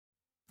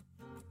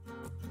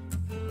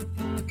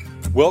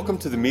Welcome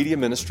to the media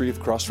ministry of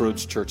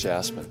Crossroads Church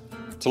Aspen.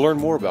 To learn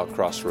more about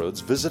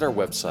Crossroads, visit our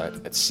website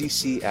at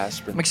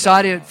ccaspen.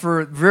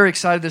 I'm very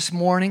excited this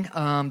morning.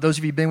 Those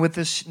of you who've been with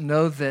us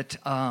know that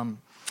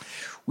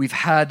we've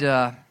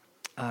had,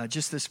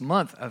 just this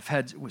month, I've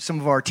had some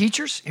of our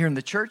teachers here in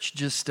the church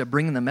just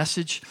bringing the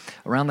message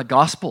around the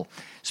gospel,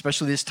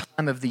 especially this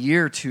time of the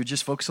year to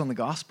just focus on the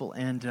gospel.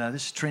 And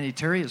this is Trinity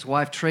Terry, his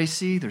wife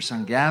Tracy, their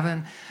son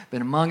Gavin,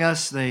 been among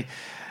us. They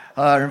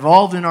are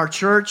involved in our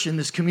church, in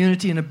this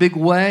community in a big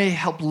way,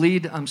 help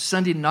lead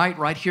Sunday night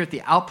right here at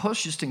the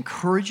Outpost. Just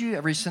encourage you,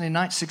 every Sunday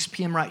night, 6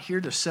 p.m. right here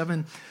to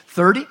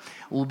 7:30.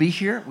 We'll be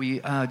here. We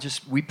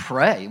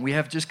pray. We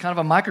have just kind of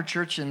a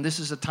micro-church, and this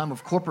is a time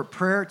of corporate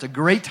prayer. It's a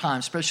great time,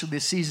 especially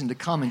this season, to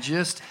come and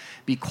just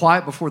be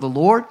quiet before the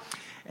Lord.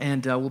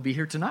 And we'll be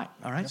here tonight,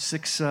 all right?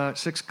 6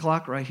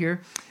 o'clock right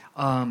here.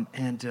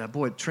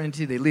 Boy,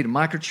 Trinity, they lead a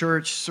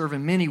micro-church, serve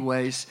in many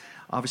ways.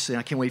 Obviously,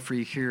 I can't wait for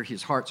you to hear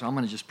his heart, so I'm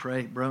going to just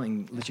pray, bro,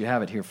 and let you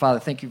have it here. Father,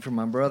 thank you for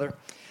my brother.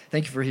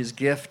 Thank you for his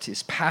gift,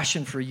 his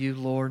passion for you,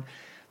 Lord.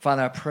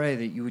 Father, I pray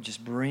that you would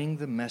just bring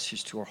the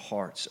message to our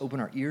hearts. Open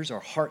our ears,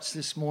 our hearts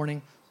this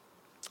morning.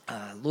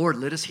 Lord,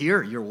 let us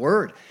hear your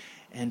word.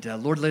 And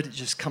Lord, let it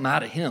just come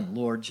out of him.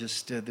 Lord,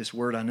 just this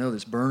word I know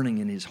that's burning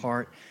in his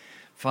heart.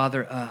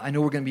 Father, I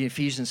know we're going to be in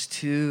Ephesians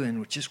 2,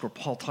 and just where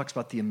Paul talks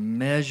about the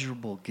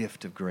immeasurable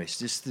gift of grace,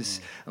 just this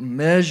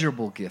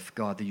immeasurable gift,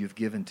 God, that you've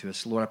given to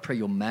us. Lord, I pray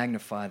you'll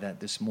magnify that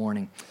this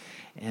morning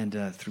and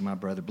through my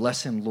brother.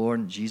 Bless him, Lord,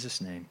 in Jesus'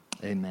 name.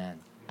 Amen.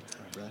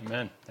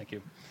 Amen. Thank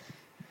you.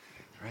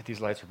 All right, these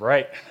lights are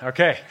bright.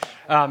 Okay,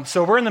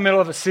 so we're in the middle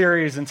of a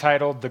series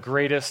entitled The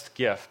Greatest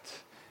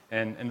Gift.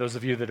 And those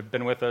of you that have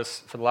been with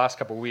us for the last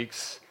couple of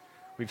weeks,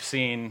 we've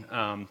seen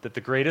that the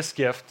greatest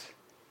gift,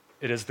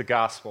 it is the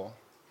gospel.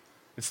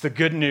 It's the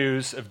good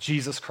news of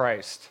Jesus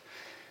Christ.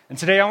 And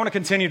today I want to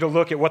continue to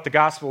look at what the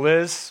gospel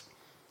is,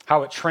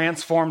 how it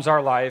transforms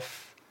our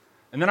life,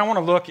 and then I want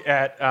to look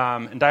at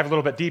and dive a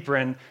little bit deeper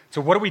into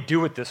what do we do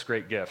with this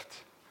great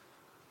gift?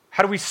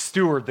 How do we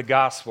steward the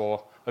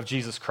gospel of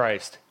Jesus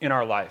Christ in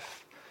our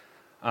life?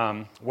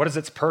 What is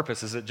its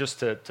purpose? Is it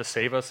just to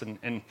save us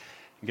and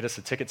get us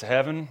a ticket to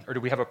heaven? Or do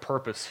we have a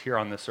purpose here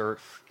on this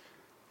earth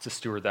to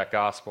steward that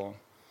gospel?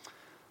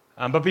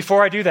 But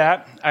before I do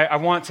that, I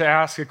want to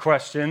ask a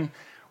question.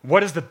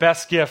 What is the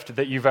best gift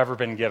that you've ever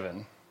been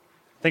given?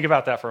 Think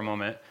about that for a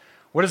moment.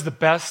 What is the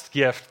best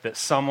gift that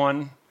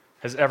someone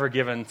has ever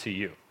given to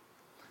you?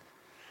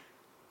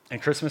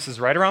 And Christmas is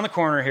right around the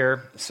corner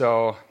here,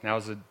 so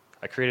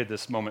I created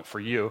this moment for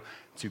you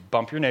to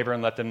bump your neighbor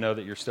and let them know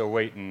that you're still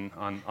waiting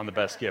on the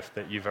best gift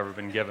that you've ever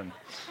been given.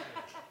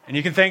 And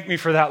you can thank me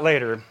for that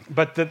later.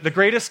 But the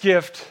greatest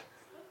gift,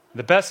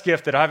 the best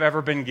gift that I've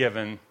ever been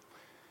given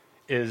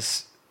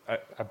is,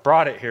 I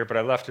brought it here, but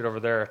I left it over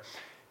there.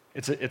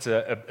 It's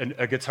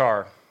a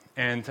guitar.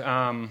 And,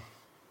 some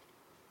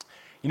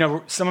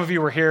of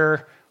you were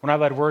here when I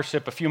led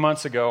worship a few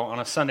months ago on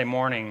a Sunday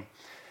morning,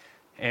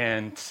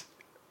 and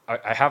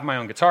I have my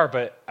own guitar,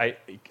 but I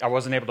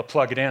wasn't able to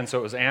plug it in, so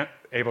it was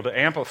able to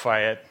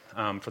amplify it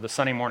for the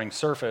Sunday morning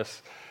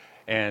service.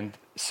 And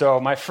so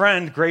my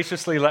friend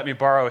graciously let me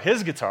borrow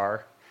his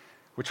guitar,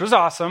 which was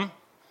awesome,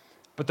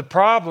 but the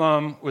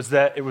problem was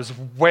that it was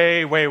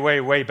way, way, way,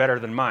 way better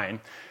than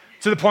mine,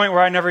 to the point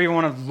where I never even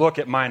want to look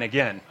at mine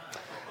again.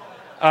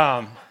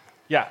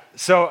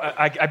 So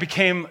I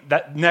became,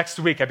 that next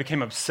week, I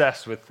became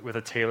obsessed with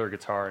a Taylor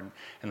guitar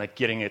and like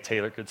getting a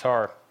Taylor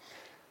guitar.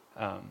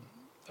 A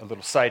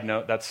little side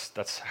note,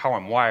 that's how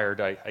I'm wired.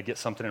 I get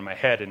something in my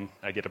head and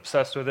I get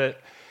obsessed with it,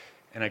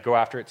 and I go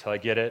after it till I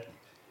get it.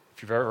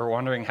 If you're ever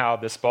wondering how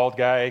this bald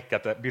guy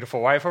got that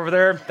beautiful wife over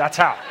there, that's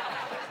how.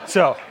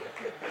 So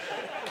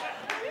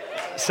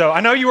I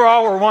know you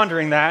all were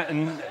wondering that,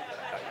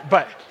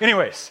 but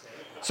anyways,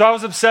 so I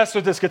was obsessed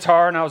with this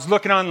guitar, and I was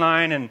looking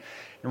online and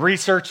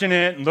researching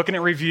it and looking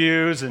at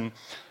reviews and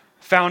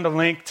found a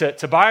link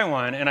to buy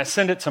one, and I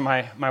sent it to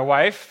my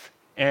wife,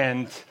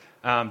 and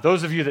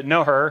those of you that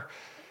know her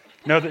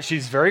know that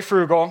she's very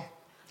frugal.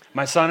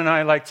 My son and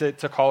I like to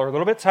call her a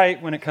little bit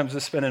tight when it comes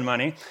to spending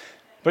money,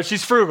 but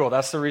she's frugal.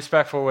 That's the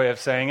respectful way of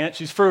saying it.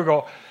 She's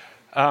frugal.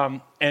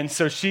 And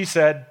so she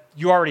said,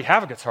 "You already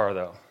have a guitar,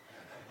 though."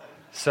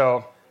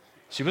 So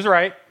she was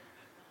right,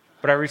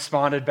 but I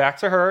responded back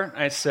to her.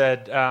 I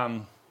said,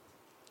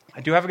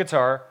 "I do have a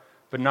guitar,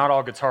 but not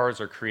all guitars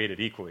are created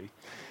equally."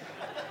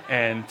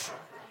 And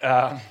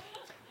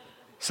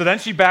so then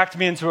she backed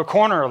me into a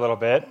corner a little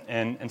bit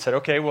and said,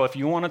 "Okay, well, if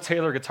you want a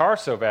Taylor guitar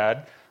so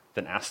bad,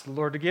 then ask the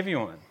Lord to give you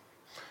one."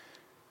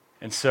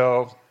 And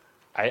so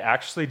I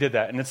actually did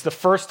that. And it's the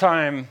first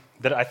time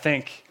that I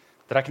think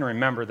that I can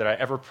remember that I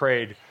ever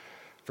prayed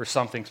for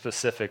something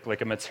specific,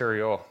 like a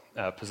material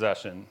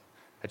possession.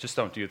 I just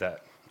don't do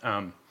that.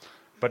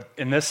 But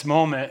in this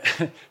moment,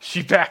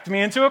 she backed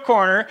me into a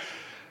corner.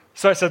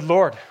 So I said,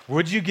 "Lord,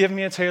 would you give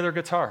me a Taylor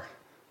guitar?"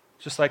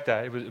 Just like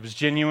that. It was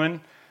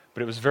genuine,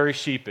 but it was very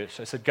sheepish.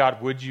 I said,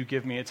 "God, would you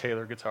give me a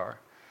Taylor guitar?"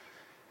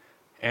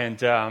 And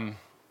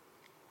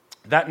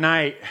that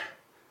night,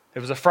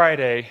 it was a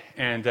Friday,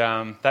 and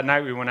that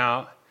night we went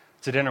out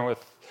to dinner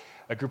with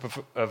a group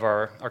of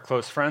our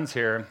close friends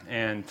here,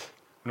 and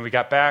when we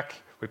got back,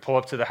 we pull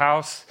up to the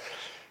house,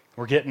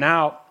 we're getting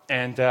out,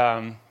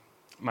 and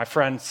my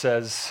friend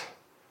says,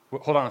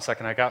 hold on a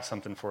second, I got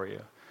something for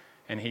you.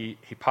 And he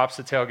pops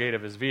the tailgate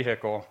of his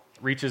vehicle,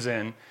 reaches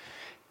in,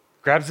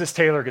 grabs this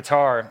Taylor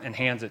guitar, and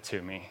hands it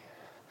to me.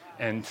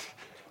 And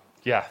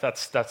yeah,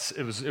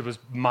 it was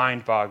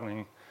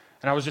mind-boggling.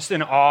 And I was just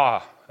in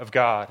awe of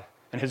God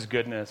and his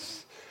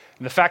goodness.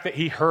 And the fact that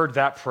he heard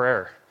that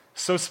prayer,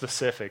 so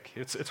specific,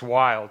 it's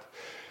wild.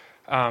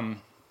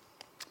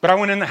 But I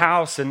went in the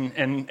house,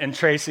 and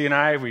Tracy and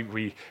I,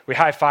 we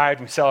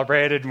high-fived, we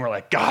celebrated, and we're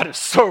like, God is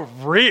so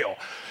real,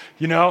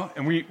 you know?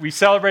 And we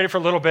celebrated for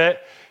a little bit.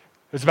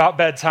 It was about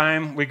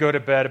bedtime. We go to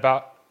bed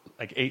about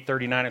like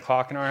 8:30, 9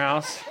 o'clock in our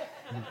house.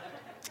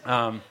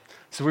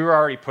 So we were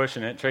already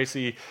pushing it.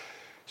 Tracy,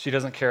 she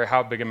doesn't care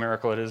how big a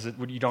miracle it is.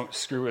 You don't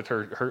screw with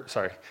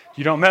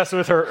you don't mess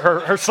with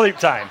her sleep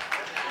time.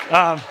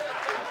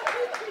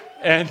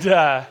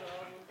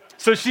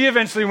 So she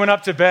eventually went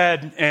up to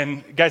bed,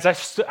 and guys, I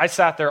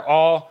sat there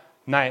all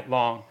night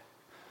long.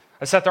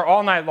 I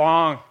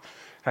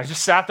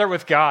just sat there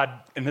with God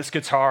and this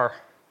guitar,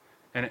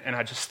 and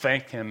I just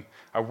thanked him.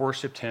 I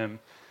worshiped him.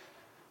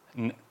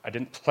 And I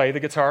didn't play the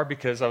guitar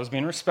because I was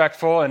being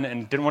respectful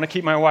and didn't want to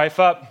keep my wife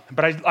up,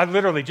 but I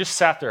literally just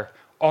sat there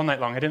all night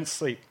long. I didn't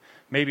sleep,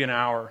 maybe an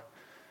hour.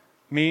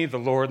 Me, the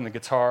Lord, and the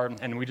guitar,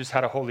 and we just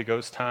had a Holy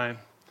Ghost time.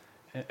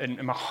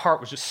 And my heart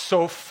was just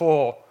so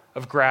full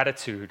of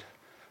gratitude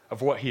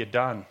of what he had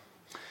done.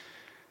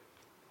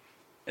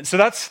 And so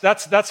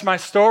that's my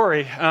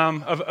story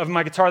of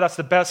my guitar. That's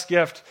the best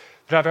gift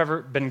that I've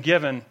ever been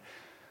given.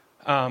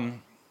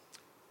 And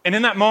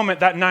in that moment,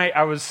 that night,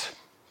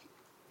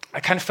 I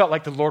kind of felt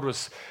like the Lord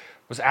was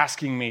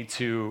asking me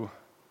to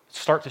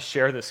start to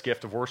share this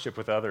gift of worship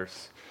with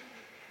others.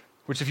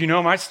 Which, if you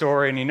know my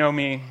story and you know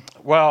me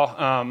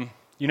well,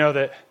 you know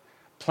that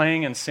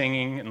playing and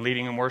singing and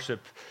leading in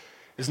worship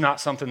is not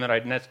something that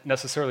I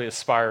necessarily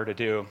aspire to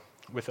do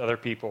with other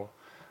people.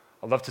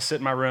 I love to sit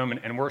in my room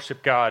and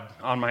worship God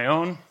on my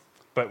own,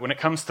 but when it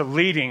comes to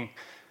leading,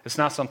 it's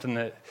not something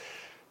that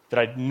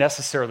I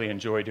necessarily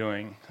enjoy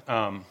doing.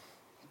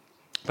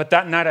 But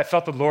that night, I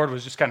felt the Lord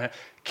was just kind of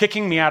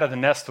kicking me out of the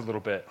nest a little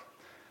bit.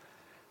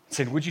 He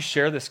said, would you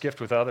share this gift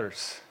with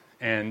others?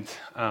 And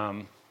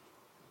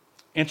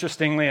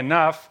interestingly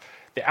enough,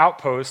 the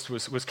Outpost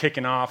was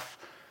kicking off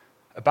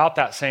about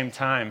that same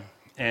time.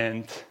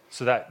 And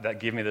so that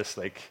gave me this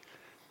like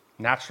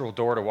natural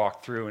door to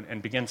walk through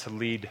and begin to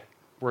lead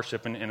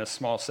worship in a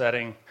small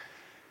setting.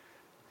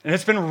 And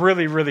it's been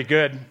really, really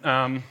good.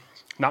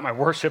 Not my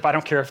worship, I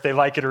don't care if they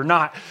like it or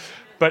not,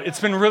 but it's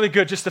been really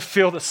good just to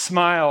feel the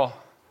smile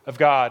of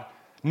God,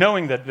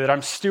 knowing that I'm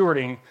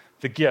stewarding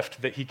the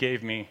gift that he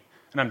gave me,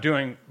 and I'm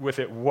doing with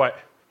it what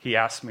he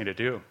asked me to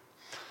do.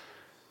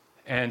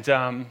 And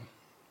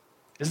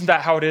isn't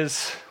that how it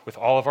is with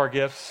all of our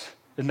gifts?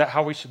 Isn't that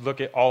how we should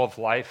look at all of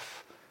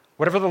life?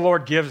 Whatever the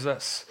Lord gives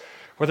us,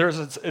 whether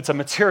it's a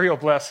material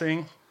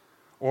blessing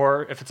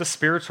or if it's a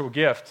spiritual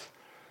gift,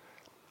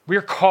 we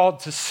are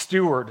called to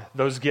steward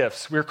those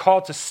gifts. We are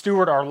called to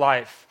steward our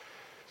life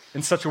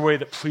in such a way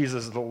that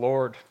pleases the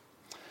Lord.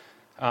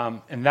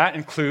 And that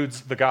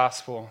includes the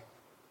gospel,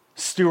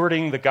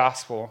 stewarding the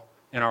gospel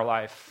in our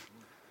life.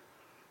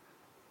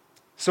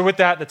 So with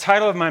that, the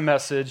title of my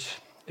message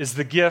is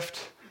The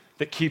Gift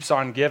That Keeps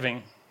On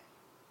Giving.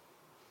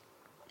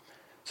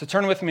 So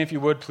turn with me, if you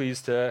would,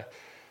 please, to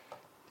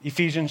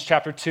Ephesians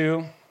chapter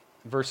 2,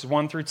 verses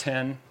 1 through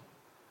 10.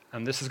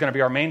 This is going to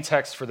be our main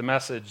text for the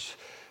message.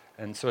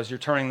 And so as you're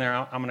turning there,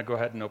 I'm going to go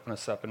ahead and open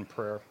us up in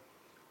prayer.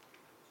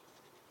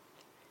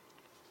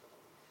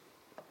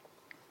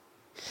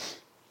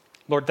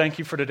 Lord, thank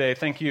you for today.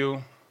 Thank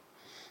you,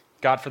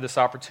 God, for this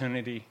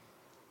opportunity.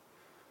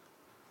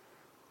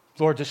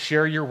 Lord, to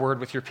share your word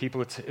with your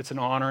people, it's an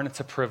honor and it's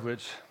a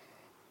privilege.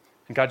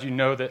 And God, you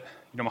know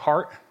my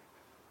heart.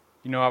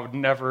 You know I would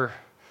never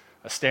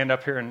stand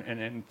up here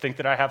and think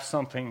that I have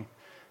something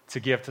to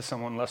give to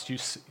someone lest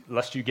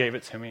you gave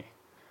it to me.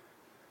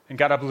 And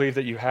God, I believe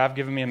that you have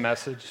given me a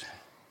message.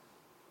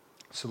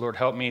 So Lord,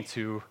 help me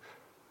to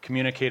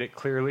communicate it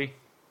clearly.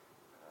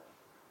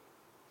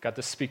 God,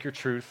 to speak your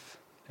truth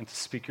and to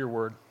speak your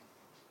word.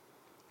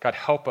 God,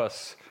 help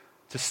us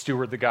to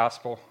steward the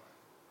gospel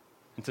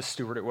and to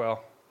steward it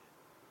well.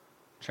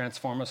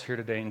 Transform us here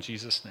today in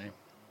Jesus' name.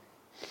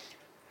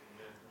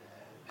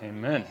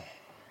 Amen.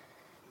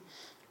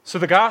 So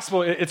the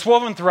gospel, it's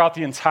woven throughout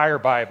the entire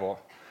Bible.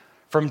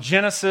 From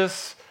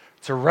Genesis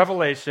to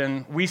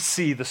Revelation, we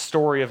see the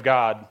story of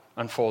God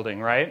unfolding,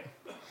 right?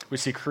 We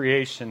see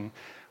creation,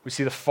 we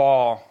see the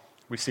fall,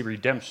 we see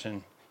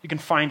redemption. You can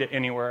find it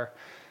anywhere.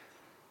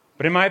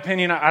 But in my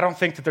opinion, I don't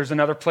think that there's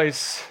another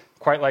place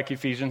quite like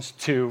Ephesians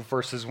 2,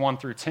 verses 1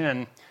 through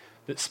 10,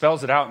 that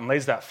spells it out and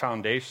lays that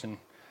foundation.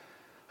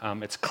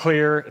 It's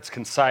clear, it's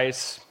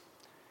concise,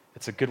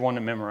 it's a good one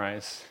to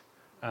memorize.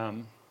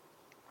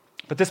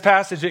 But this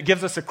passage, it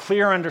gives us a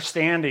clear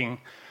understanding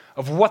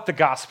of what the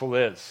gospel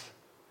is.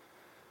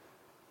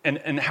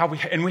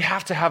 and we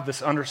have to have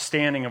this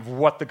understanding of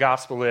what the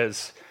gospel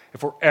is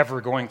if we're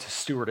ever going to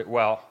steward it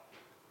well,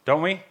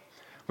 don't we?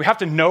 We have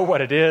to know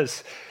what it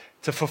is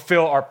to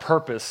fulfill our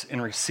purpose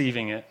in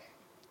receiving it.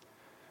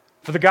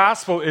 For the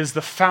gospel is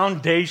the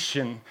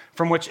foundation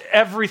from which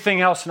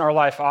everything else in our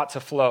life ought to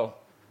flow.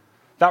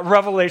 That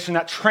revelation,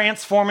 that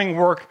transforming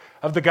work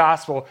of the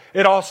gospel,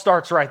 it all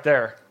starts right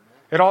there.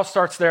 It all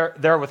starts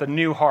there with a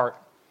new heart.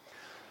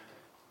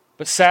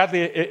 But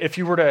sadly, if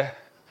you were to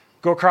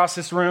go across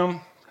this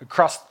room,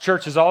 across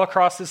churches all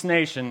across this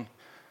nation,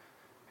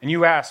 and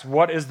you asked,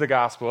 what is the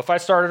gospel? If I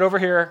started over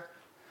here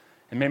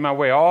and made my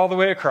way all the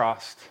way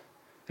across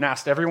and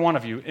asked every one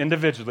of you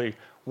individually,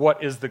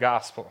 what is the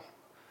gospel?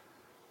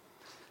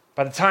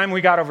 By the time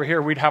we got over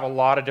here, we'd have a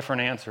lot of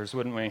different answers,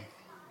 wouldn't we?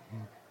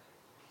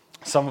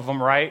 Some of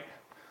them right,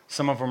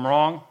 some of them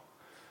wrong,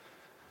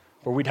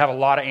 but we'd have a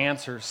lot of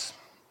answers.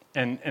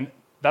 And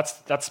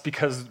that's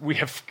because we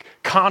have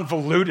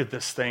convoluted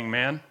this thing,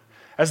 man.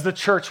 As the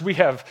church, we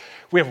have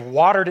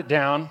watered it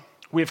down,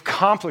 we have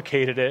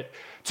complicated it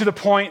to the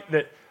point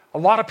that a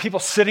lot of people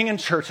sitting in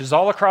churches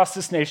all across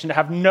this nation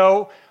have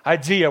no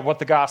idea what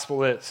the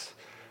gospel is.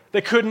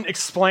 They couldn't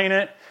explain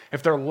it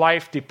if their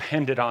life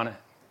depended on it.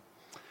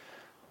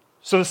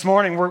 So this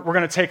morning, we're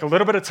going to take a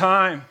little bit of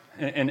time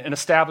and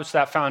establish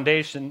that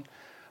foundation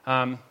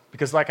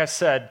because, like I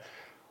said,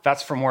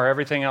 that's from where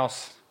everything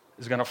else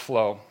is going to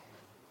flow.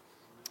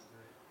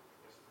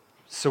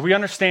 So we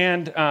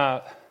understand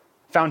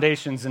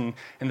foundations in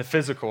the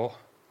physical,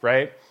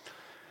 right?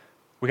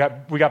 We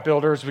got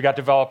builders, we got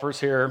developers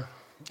here,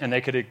 and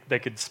they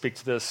could speak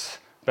to this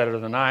better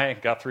than I.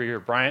 Guthrie or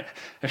Bryant,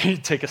 if you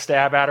take a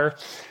stab at her.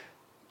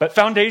 But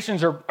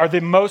foundations are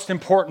the most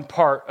important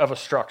part of a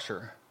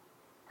structure.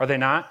 Are they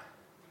not?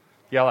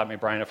 Yell at me,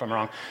 Brian, if I'm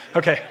wrong.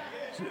 Okay.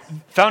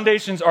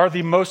 Foundations are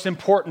the most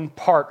important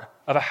part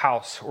of a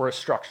house or a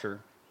structure.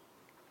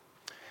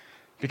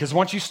 Because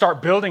once you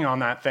start building on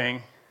that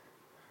thing,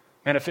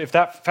 and if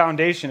that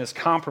foundation is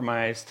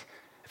compromised,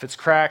 if it's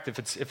cracked,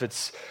 if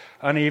it's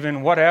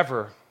uneven,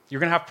 whatever, you're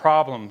going to have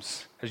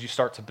problems as you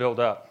start to build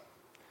up.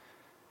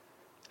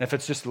 And if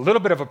it's just a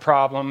little bit of a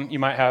problem, you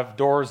might have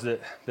doors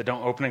that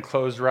don't open and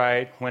close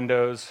right,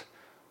 windows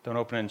don't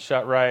open and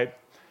shut right,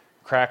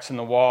 cracks in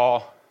the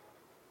wall.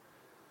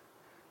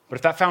 But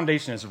if that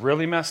foundation is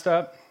really messed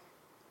up,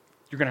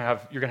 you're going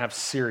to have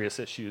serious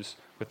issues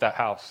with that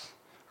house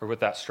or with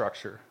that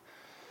structure.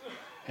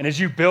 And as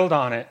you build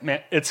on it,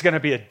 man, it's going to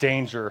be a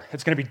danger.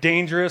 It's going to be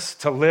dangerous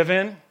to live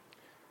in.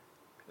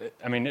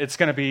 I mean, it's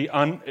going to be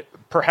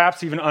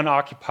perhaps even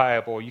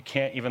unoccupiable. You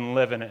can't even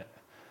live in it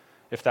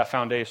if that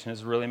foundation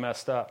is really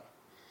messed up.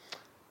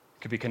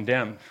 It could be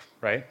condemned,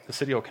 right? The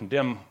city will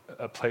condemn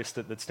a place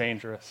that's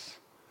dangerous.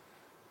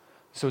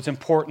 So it's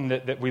important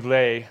that we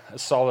lay a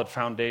solid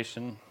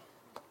foundation.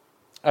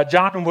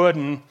 John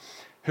Wooden,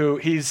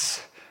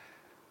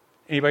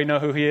 anybody know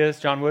who he is?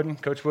 John Wooden,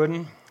 Coach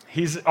Wooden?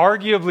 He's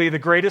arguably the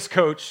greatest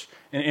coach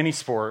in any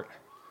sport.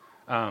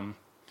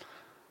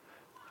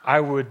 I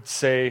would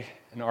say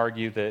and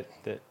argue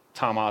that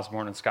Tom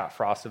Osborne and Scott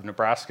Frost of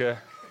Nebraska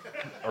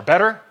are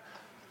better,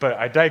 but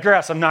I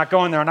digress. I'm not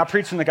going there. I'm not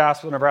preaching the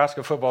gospel of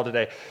Nebraska football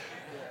today.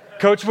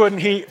 Coach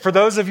Wooden, for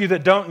those of you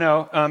that don't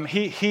know,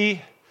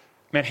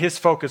 his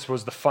focus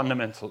was the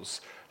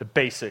fundamentals, the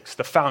basics,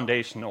 the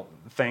foundational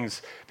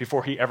things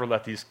before he ever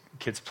let these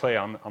kids play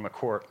on the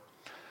court.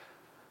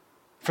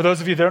 For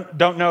those of you that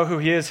don't know who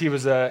he is, he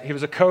was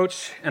a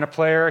coach and a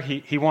player.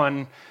 He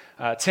won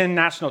 10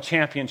 national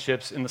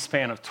championships in the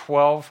span of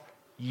 12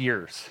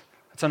 years.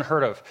 That's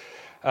unheard of.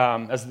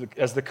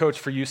 As the coach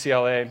for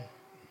UCLA,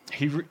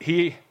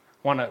 he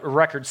won a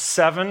record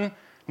 7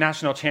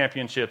 national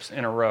championships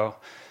in a row.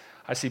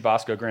 I see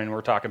Bosco grinning.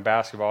 We're talking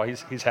basketball.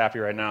 He's happy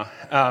right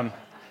now.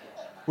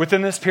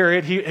 Within this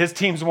period, his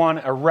teams won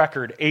a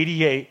record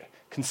 88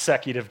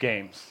 consecutive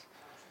games.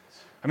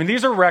 I mean,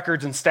 these are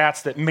records and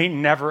stats that may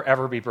never,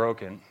 ever be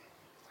broken.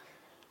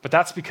 But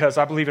that's because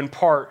I believe in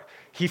part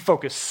he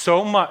focused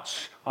so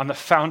much on the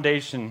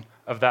foundation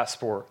of that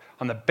sport,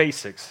 on the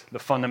basics, the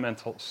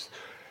fundamentals.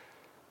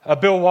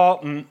 Bill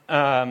Walton,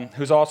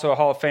 who's also a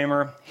Hall of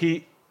Famer,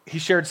 he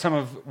shared some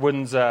of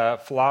Wooden's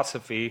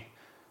philosophy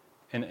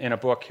in a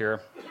book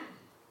here.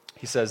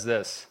 He says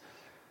this: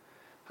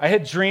 I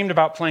had dreamed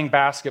about playing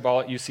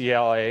basketball at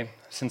UCLA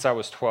since I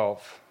was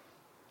 12.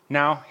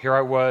 Now, here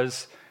I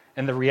was,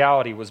 and the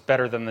reality was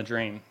better than the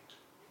dream.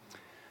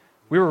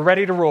 We were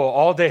ready to roll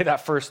all day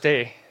that first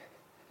day,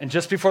 and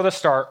just before the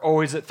start,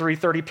 always at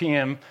 3:30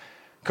 p.m.,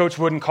 Coach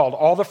Wooden called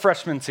all the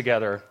freshmen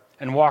together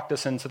and walked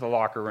us into the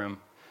locker room.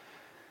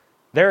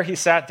 There he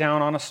sat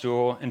down on a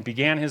stool and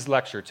began his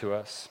lecture to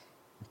us.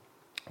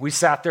 We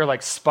sat there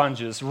like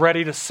sponges,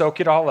 ready to soak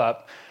it all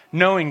up,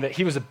 knowing that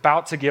he was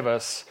about to give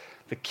us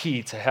the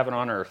key to heaven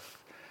on earth,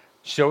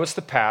 show us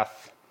the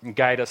path, and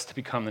guide us to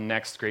become the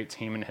next great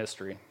team in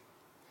history.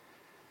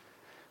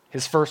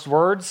 His first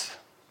words,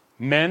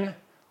 men,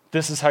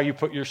 this is how you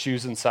put your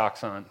shoes and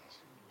socks on.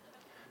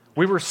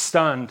 We were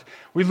stunned.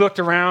 We looked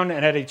around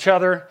and at each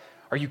other.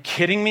 Are you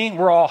kidding me?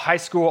 We're all high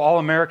school,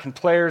 all-American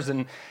players,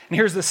 and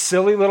here's this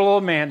silly little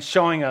old man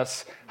showing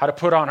us how to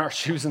put on our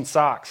shoes and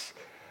socks.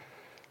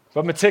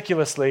 But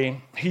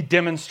meticulously, he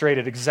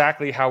demonstrated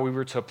exactly how we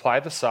were to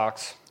apply the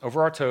socks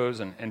over our toes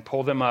and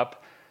pull them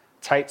up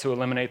tight to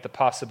eliminate the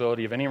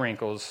possibility of any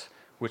wrinkles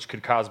which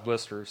could cause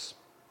blisters.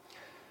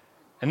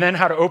 And then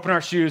how to open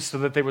our shoes so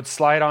that they would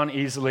slide on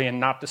easily and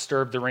not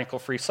disturb the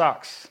wrinkle-free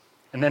socks.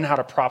 And then how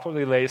to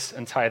properly lace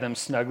and tie them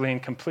snugly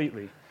and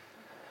completely.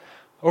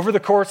 Over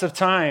the course of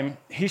time,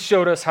 he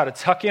showed us how to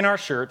tuck in our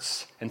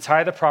shirts and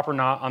tie the proper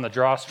knot on the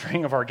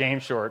drawstring of our game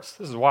shorts.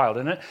 This is wild,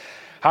 isn't it?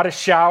 How to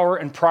shower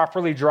and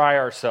properly dry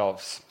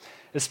ourselves,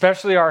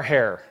 especially our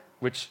hair,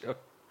 which,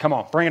 come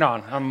on, bring it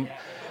on,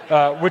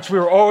 which we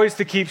were always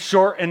to keep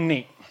short and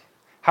neat.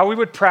 How we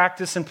would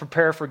practice and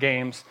prepare for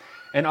games,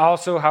 and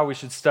also how we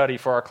should study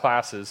for our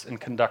classes and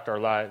conduct our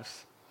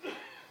lives.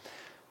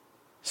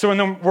 So in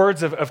the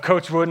words of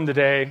Coach Wooden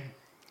today,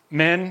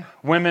 men,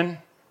 women,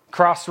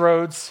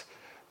 Crossroads,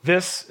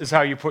 this is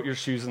how you put your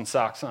shoes and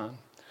socks on.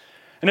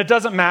 And it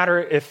doesn't matter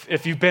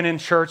if you've been in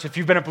church, if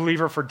you've been a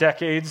believer for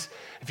decades,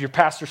 if you're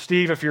Pastor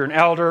Steve, if you're an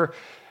elder,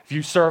 if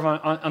you serve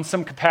on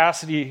some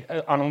capacity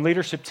on a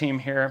leadership team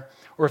here,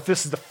 or if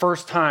this is the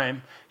first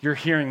time you're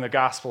hearing the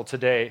gospel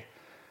today.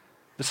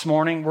 This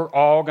morning, we're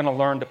all going to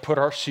learn to put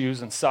our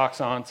shoes and socks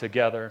on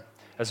together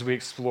as we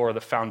explore the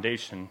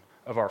foundation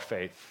of our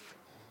faith.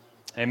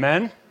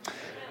 Amen?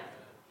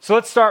 So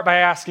let's start by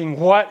asking,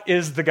 what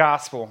is the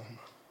gospel?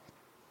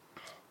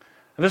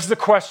 This is a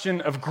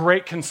question of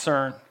great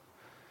concern.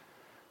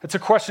 It's a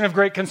question of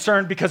great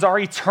concern because our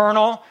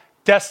eternal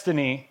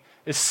destiny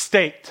is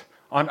staked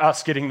on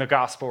us getting the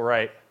gospel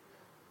right.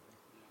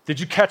 Did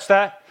you catch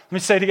that? Let me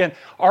say it again.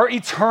 Our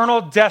eternal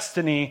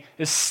destiny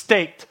is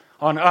staked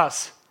on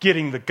us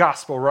getting the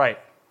gospel right.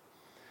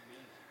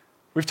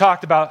 We've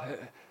talked about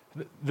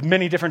the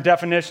many different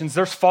definitions.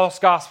 There's false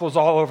gospels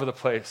all over the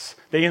place.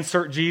 They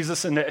insert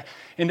Jesus into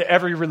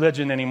every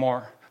religion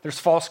anymore. There's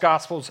false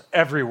gospels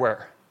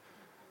everywhere.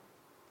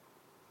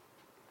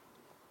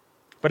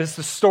 But it's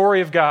the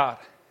story of God.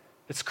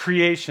 It's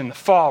creation, the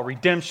fall,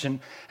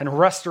 redemption, and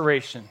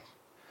restoration.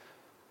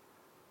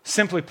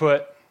 Simply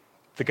put,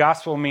 the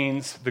gospel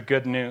means the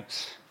good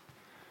news.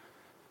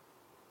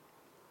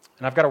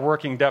 And I've got a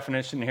working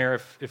definition here.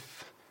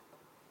 If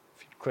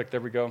you click,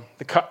 there we go.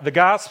 The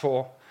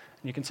gospel,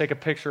 and you can take a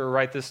picture or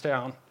write this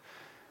down.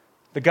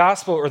 The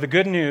gospel, or the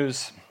good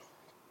news,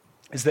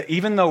 is that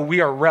even though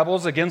we are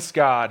rebels against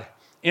God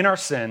in our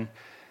sin,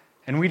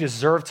 and we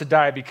deserve to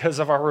die because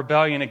of our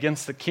rebellion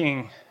against the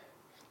King,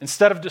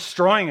 instead of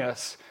destroying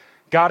us,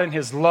 God in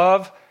his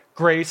love,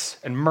 grace,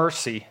 and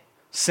mercy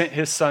sent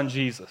his son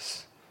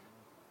Jesus.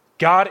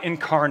 God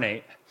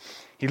incarnate.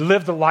 He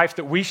lived the life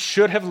that we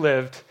should have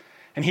lived,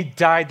 and he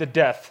died the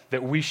death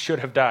that we should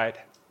have died.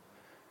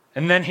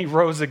 And then he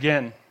rose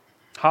again.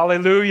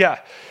 Hallelujah.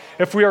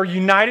 If we are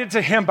united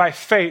to him by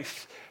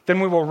faith, then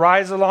we will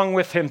rise along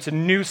with him to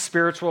new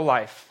spiritual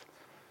life.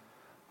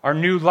 Our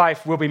new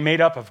life will be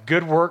made up of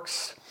good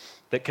works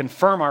that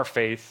confirm our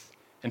faith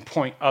and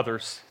point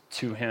others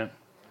to him.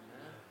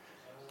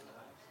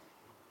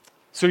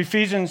 So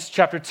Ephesians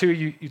chapter 2,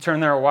 you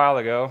turned there a while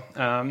ago.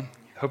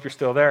 Hope you're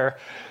still there.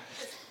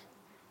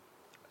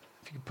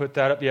 If you could put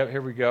that up. Yeah,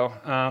 here we go.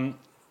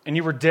 And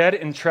you were dead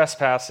in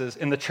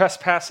the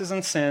trespasses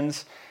and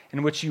sins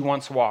in which you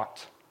once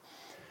walked,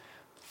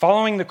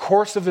 following the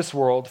course of this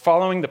world,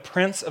 following the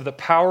prince of the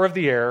power of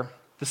the air,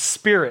 the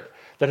spirit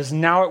that is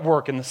now at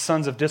work in the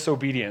sons of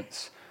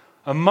disobedience,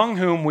 among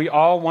whom we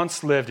all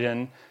once lived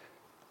in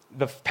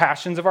the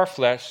passions of our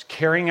flesh,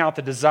 carrying out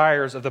the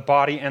desires of the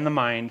body and the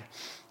mind,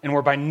 and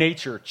were by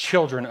nature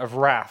children of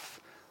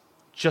wrath,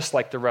 just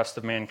like the rest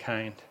of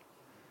mankind.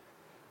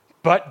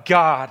 But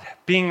God,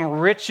 being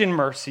rich in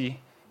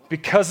mercy,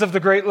 because of the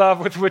great love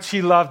with which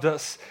he loved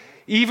us,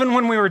 even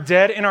when we were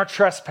dead in our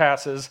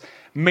trespasses,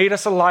 made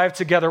us alive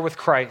together with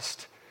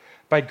Christ.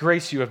 By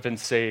grace you have been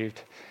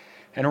saved,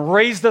 and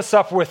raised us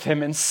up with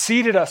him and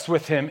seated us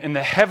with him in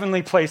the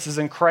heavenly places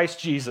in Christ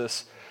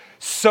Jesus,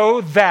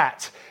 so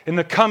that in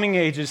the coming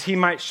ages he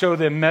might show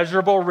the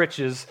immeasurable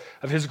riches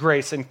of his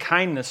grace and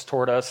kindness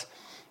toward us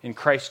in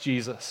Christ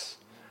Jesus.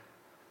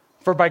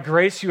 For by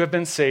grace you have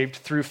been saved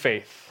through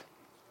faith.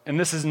 And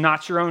this is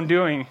not your own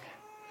doing.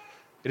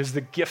 It is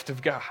the gift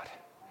of God,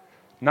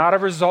 not a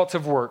result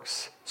of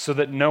works, so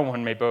that no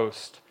one may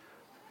boast.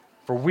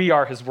 For we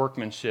are his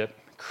workmanship,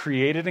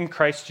 created in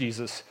Christ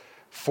Jesus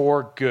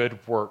for good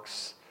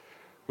works,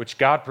 which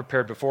God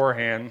prepared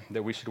beforehand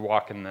that we should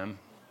walk in them.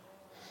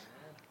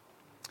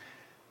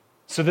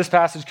 So this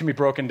passage can be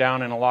broken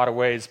down in a lot of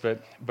ways,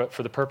 but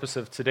for the purpose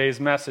of today's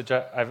message,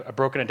 I've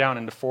broken it down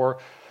into four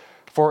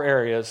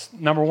areas.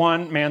 Number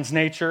one, man's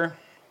nature.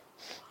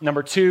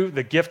 Number two,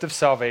 the gift of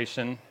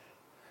salvation.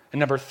 And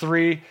number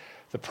three,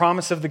 the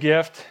promise of the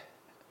gift.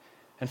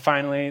 And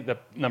finally,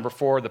 number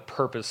four, the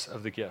purpose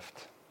of the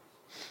gift.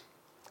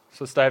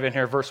 So let's dive in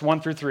here, verse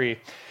 1 through 3.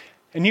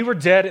 And you were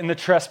dead in the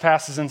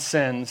trespasses and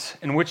sins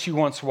in which you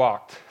once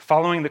walked,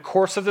 following the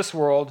course of this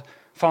world,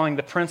 following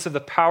the prince of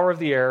the power of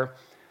the air,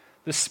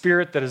 the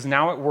Spirit that is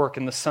now at work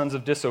in the sons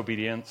of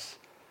disobedience,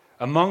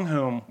 among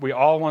whom we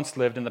all once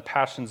lived in the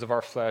passions of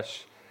our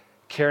flesh,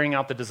 carrying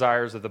out the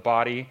desires of the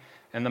body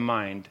and the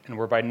mind, and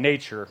were by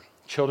nature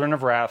children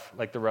of wrath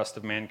like the rest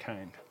of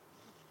mankind.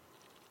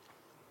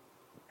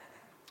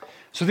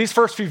 So these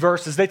first few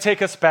verses, they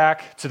take us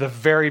back to the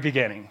very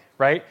beginning,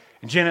 right?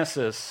 In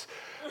Genesis,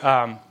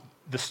 the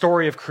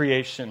story of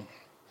creation,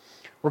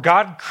 where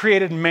God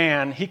created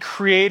man. He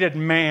created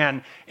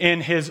man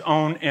in his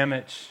own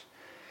image.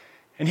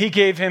 And he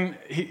gave him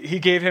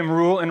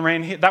rule and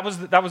reign. That was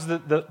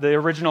the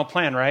original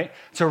plan, right?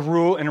 To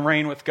rule and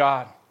reign with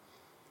God.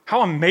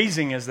 How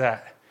amazing is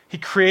that? He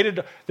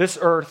created this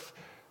earth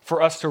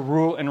for us to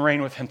rule and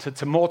reign with him,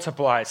 to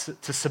multiply,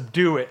 to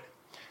subdue it.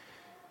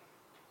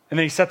 And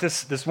then he set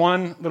this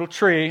one little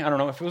tree. I don't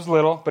know if it was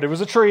little, but it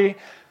was a tree,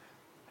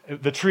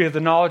 the tree of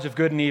the knowledge of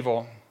good and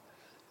evil.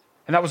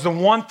 And that was the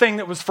one thing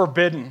that was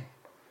forbidden.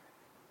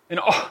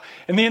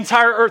 In the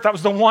entire earth, that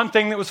was the one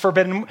thing that was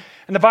forbidden.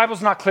 And the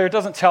Bible's not clear. It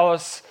doesn't tell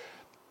us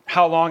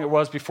how long it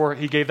was before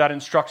he gave that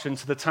instruction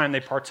to the time they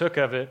partook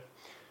of it.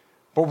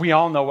 But we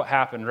all know what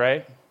happened,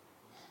 right?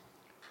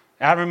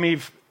 Adam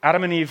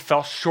and Eve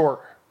fell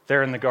short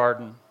there in the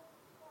garden.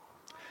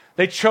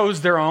 They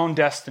chose their own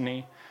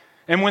destiny.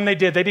 And when they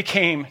did, they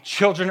became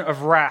children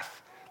of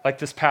wrath, like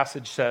this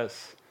passage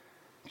says.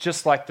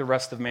 Just like the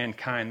rest of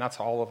mankind. That's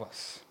all of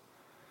us.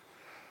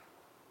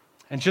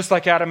 And just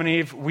like Adam and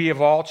Eve, we have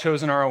all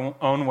chosen our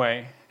own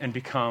way and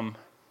become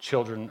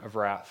children of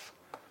wrath.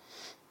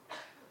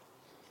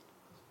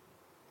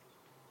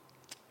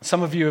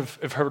 Some of you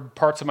have heard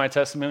parts of my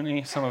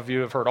testimony. Some of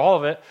you have heard all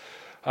of it.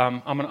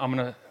 I'm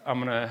gonna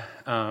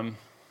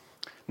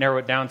narrow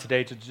it down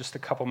today to just a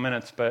couple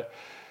minutes. But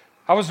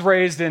I was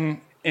raised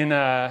in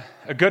a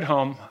good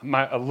home,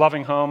 a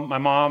loving home. My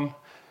mom,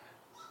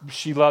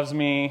 she loves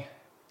me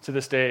to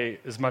this day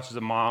as much as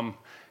a mom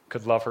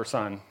could love her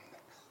son.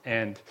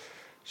 And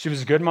she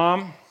was a good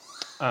mom,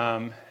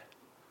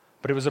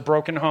 but it was a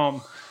broken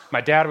home.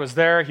 My dad was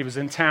there. He was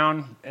in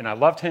town, and I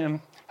loved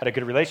him, had a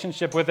good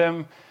relationship with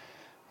him.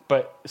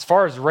 But as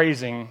far as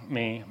raising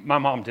me, my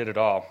mom did it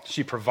all.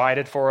 She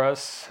provided for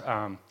us,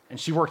 and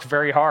she worked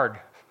very hard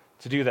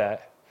to do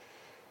that.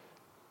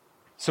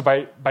 So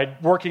by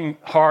working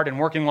hard and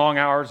working long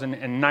hours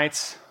and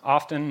nights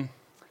often,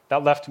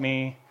 that left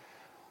me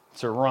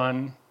to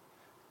run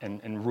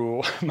and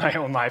rule my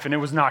own life, and it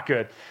was not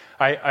good.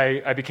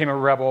 I became a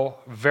rebel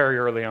very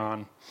early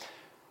on.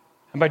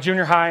 And by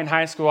junior high and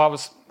high school, I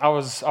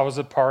was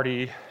a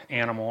party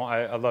animal.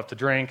 I loved to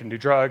drink and do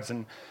drugs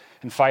and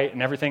fight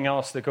and everything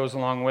else that goes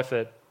along with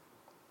it.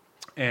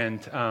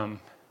 And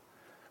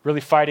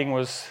really fighting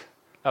was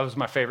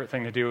my favorite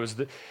thing to do.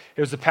 It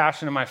was the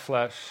passion of my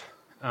flesh.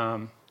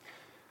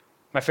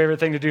 My favorite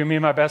thing to do, me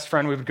and my best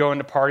friend, we would go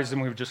into parties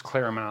and we would just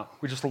clear them out.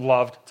 We just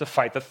loved to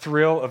fight. The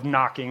thrill of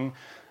knocking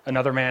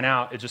another man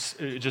out, it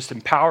just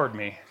empowered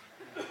me.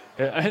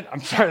 I'm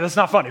sorry, that's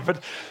not funny,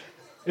 but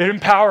it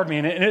empowered me,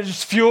 and it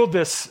just fueled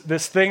this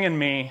thing in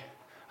me,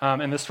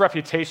 and this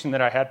reputation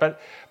that I had.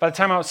 But by the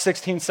time I was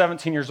 16,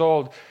 17 years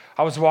old,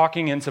 I was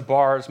walking into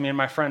bars. Me and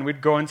my friend,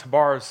 we'd go into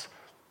bars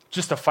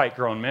just to fight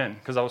grown men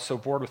because I was so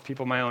bored with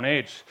people my own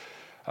age.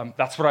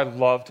 That's what I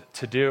loved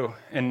to do.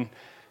 And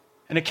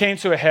it came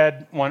to a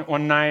head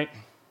one night.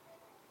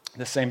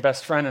 The same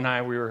best friend and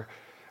I, we were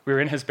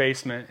in his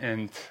basement,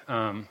 and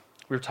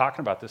we were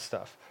talking about this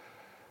stuff.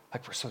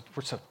 Like we're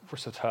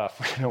so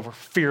tough. We're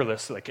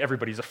fearless. Like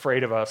everybody's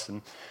afraid of us,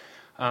 and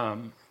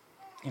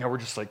we're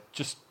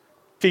just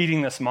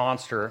feeding this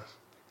monster.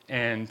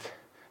 And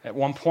at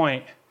one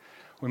point,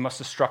 we must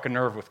have struck a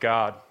nerve with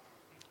God,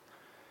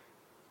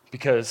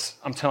 because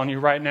I'm telling you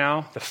right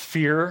now, the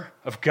fear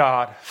of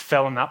God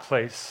fell in that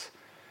place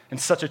in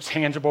such a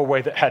tangible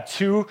way that had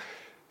two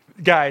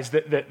guys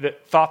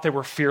that thought they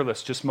were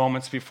fearless just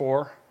moments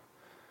before.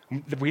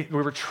 We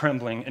were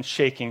trembling and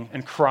shaking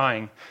and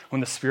crying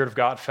when the Spirit of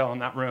God fell in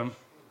that room.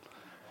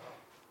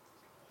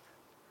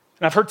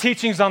 And I've heard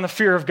teachings on the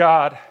fear of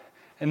God,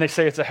 and they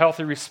say it's a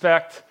healthy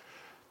respect,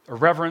 a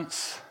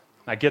reverence.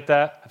 I get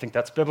that. I think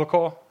that's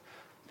biblical.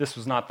 This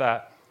was not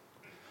that.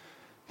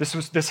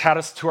 This had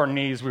us to our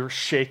knees. We were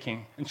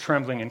shaking and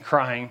trembling and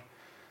crying.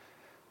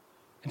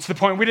 And to the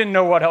point we didn't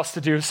know what else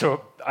to do,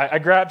 so I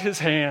grabbed his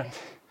hand.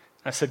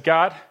 I said,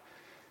 God,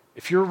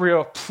 if you're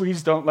real,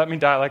 please don't let me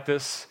die like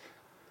this.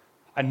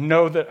 I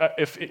know that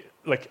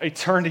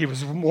eternity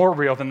was more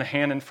real than the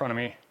hand in front of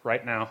me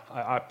right now.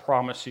 I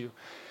promise you.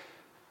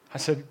 I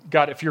said,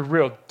 God, if you're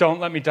real, don't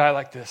let me die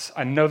like this.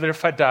 I know that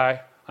if I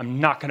die, I'm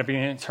not going to be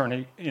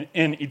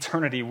in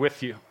eternity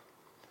with you.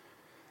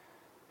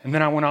 And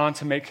then I went on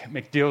to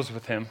make deals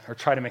with him, or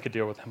try to make a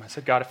deal with him. I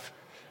said, God,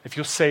 if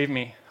you'll save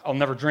me, I'll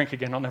never drink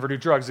again. I'll never do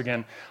drugs again.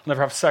 I'll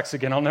never have sex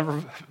again. I'll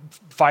never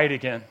fight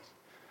again.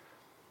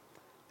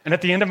 And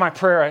at the end of my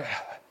prayer,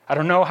 I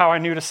don't know how I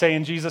knew to say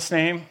in Jesus'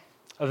 name,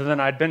 other than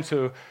I'd been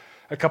to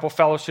a couple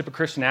Fellowship of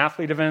Christian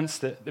Athlete events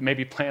that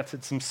maybe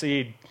planted some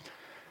seed.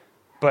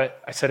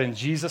 But I said, in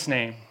Jesus'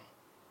 name.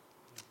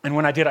 And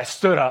when I did, I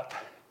stood up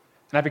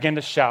and I began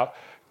to shout,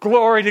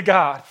 Glory to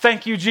God.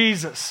 Thank you,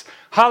 Jesus.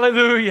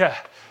 Hallelujah.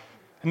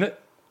 And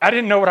I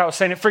didn't know what I was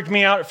saying. It freaked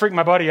me out. It freaked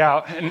my buddy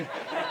out. And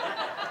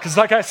because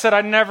like I said,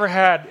 I never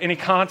had any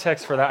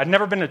context for that. I'd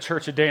never been to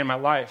church a day in my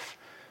life.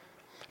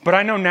 But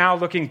I know now,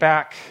 looking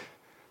back,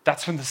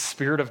 that's when the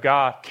Spirit of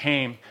God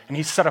came and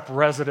he set up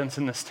residence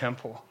in this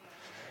temple.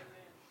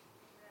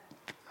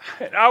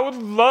 And I would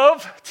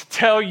love to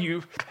tell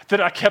you that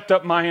I kept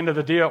up my end of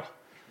the deal.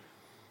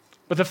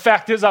 But the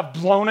fact is, I've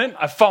blown it.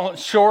 I've fallen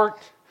short.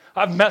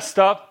 I've messed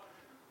up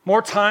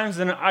more times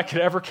than I could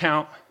ever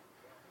count.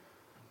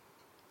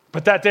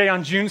 But that day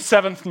on June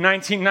 7th,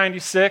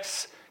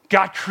 1996,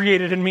 God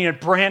created in me a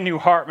brand new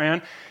heart,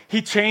 man.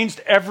 He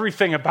changed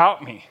everything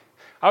about me.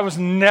 I was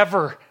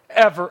never,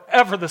 ever,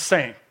 ever the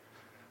same.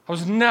 I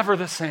was never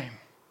the same.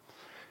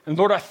 And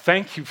Lord, I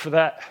thank you for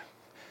that.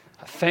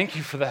 I thank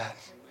you for that.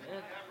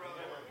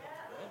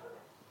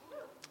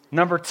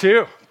 Number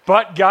 2,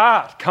 but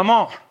God. Come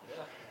on.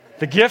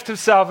 The gift of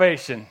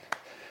salvation.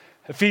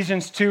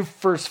 Ephesians 2,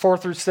 verse 4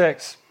 through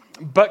 6.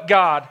 But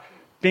God,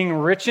 being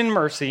rich in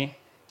mercy,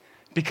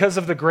 because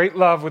of the great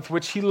love with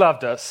which he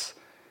loved us,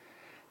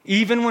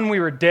 even when we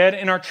were dead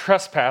in our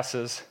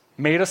trespasses,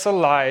 made us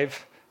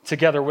alive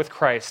together with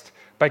Christ.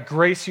 By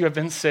grace you have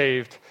been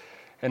saved,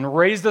 and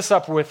raised us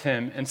up with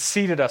him, and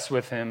seated us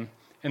with him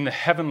in the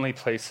heavenly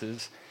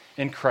places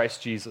in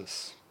Christ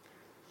Jesus.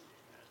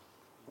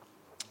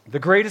 The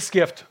greatest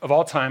gift of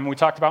all time, we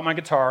talked about my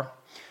guitar.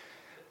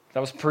 That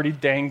was pretty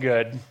dang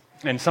good.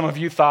 And some of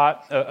you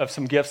thought of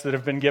some gifts that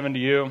have been given to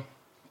you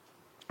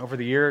over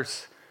the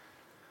years.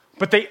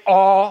 But they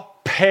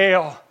all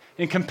pale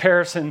in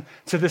comparison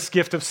to this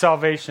gift of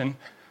salvation.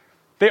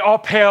 They all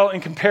pale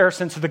in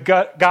comparison to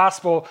the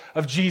gospel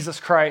of Jesus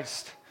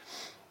Christ.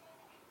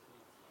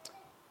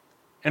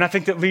 And I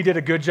think that Lee did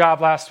a good job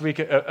last week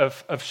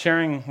of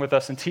sharing with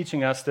us and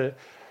teaching us that,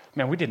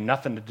 man, we did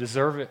nothing to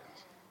deserve it.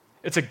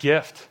 It's a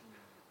gift.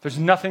 There's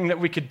nothing that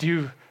we could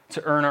do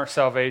to earn our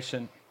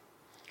salvation.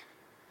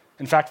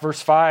 In fact,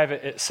 verse 5,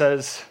 it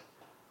says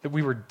that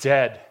we were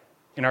dead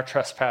in our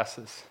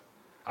trespasses.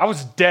 I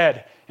was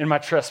dead in my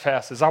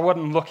trespasses. I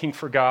wasn't looking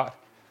for God.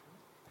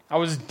 I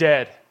was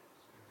dead.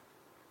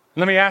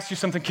 Let me ask you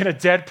something. Can a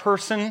dead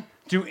person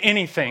do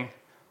anything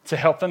to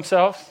help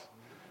themselves?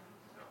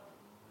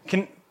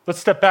 Let's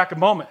step back a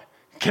moment.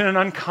 Can an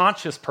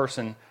unconscious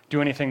person do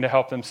anything to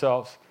help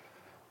themselves?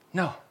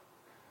 No.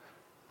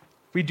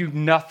 We do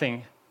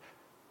nothing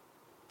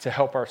to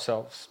help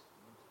ourselves.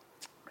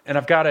 And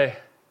I've got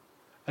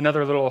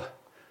another little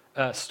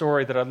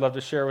story that I'd love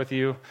to share with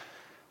you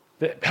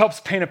that helps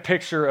paint a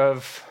picture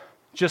of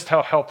just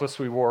how helpless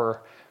we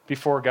were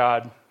before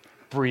God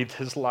breathed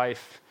his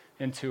life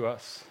into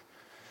us.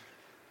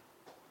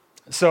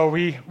 So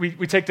we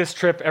take this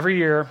trip every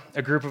year,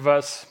 a group of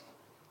us.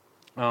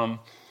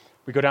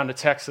 We go down to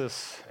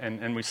Texas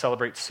and we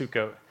celebrate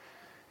Sukkot.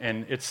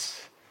 And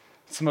it's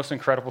the most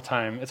incredible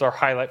time. It's our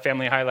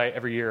family highlight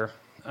every year.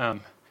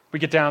 We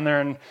get down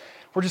there and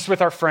we're just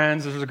with our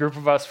friends. There's a group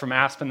of us from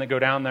Aspen that go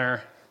down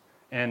there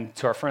and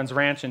to our friend's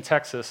ranch in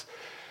Texas.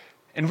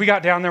 And we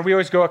got down there. We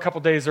always go a couple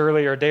days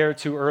early or a day or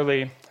two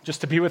early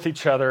just to be with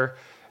each other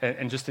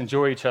and just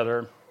enjoy each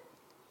other.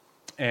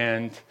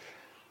 And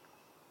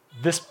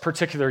this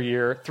particular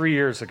year, 3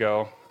 years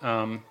ago,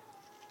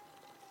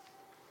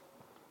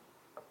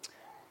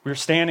 we were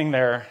standing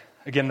there.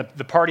 Again,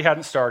 the party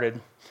hadn't started.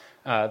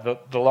 The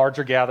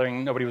larger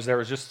gathering, nobody was there. It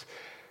was just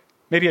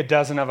maybe a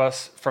dozen of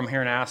us from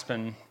here in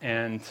Aspen.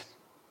 And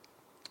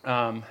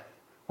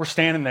we're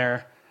standing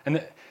there.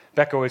 And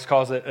Becca always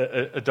calls it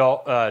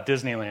adult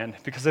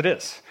Disneyland because it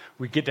is.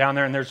 We get down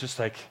there and there's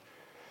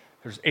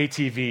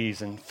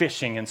ATVs and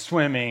fishing and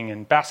swimming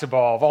and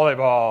basketball,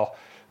 volleyball,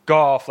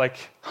 golf, like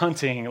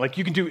hunting. Like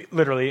you can do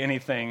literally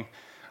anything.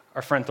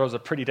 Our friend throws a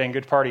pretty dang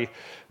good party.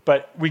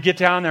 But we get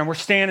down there and we're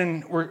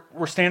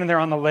standing there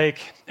on the lake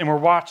and we're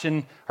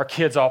watching our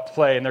kids all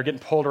play and they're getting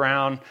pulled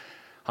around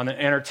on the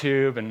inner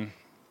tube and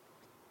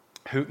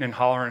hooting and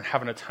hollering and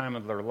having a time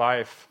of their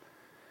life.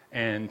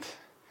 And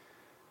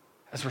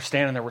as we're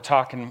standing there, we're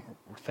talking,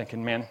 we're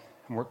thinking, man,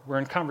 and we're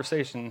in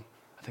conversation.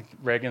 I think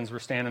Reagan's were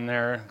standing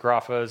there,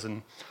 Graffa's,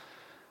 and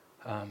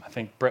I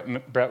think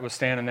Brett was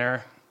standing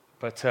there.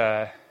 But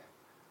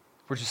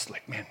we're just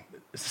like, man,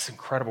 this is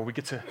incredible.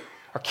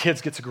 Our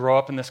kids get to grow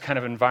up in this kind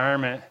of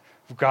environment.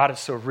 God is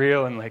so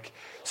real and like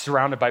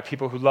surrounded by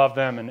people who love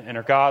them and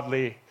are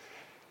godly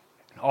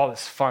and all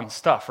this fun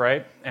stuff,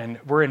 right? And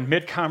we're in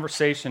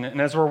mid-conversation. And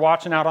as we're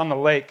watching out on the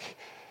lake,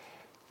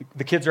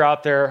 the kids are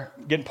out there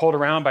getting pulled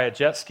around by a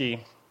jet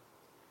ski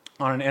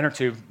on an inner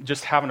tube,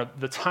 just having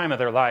the time of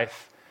their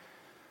life.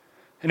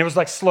 And it was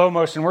like slow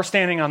motion. We're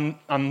standing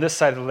on this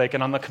side of the lake,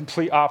 and on the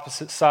complete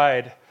opposite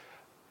side,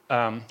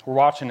 we're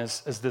watching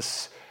as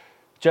this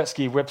jet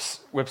ski whips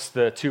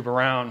the tube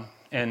around,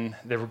 and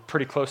they were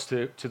pretty close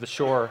to the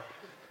shore.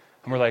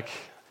 And we're like,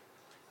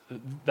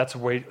 that's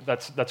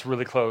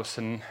really close.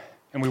 And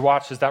we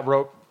watched as that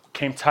rope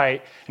came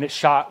tight, and it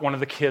shot one of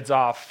the kids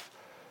off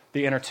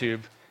the inner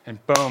tube. And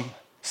boom,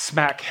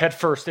 smack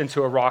headfirst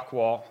into a rock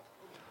wall.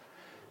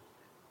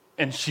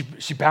 and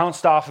she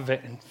bounced off of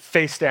it and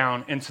face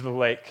down into the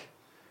lake.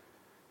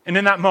 And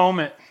in that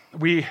moment,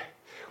 we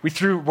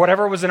threw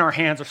whatever was in our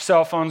hands, our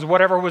cell phones,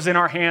 whatever was in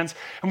our hands,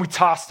 and we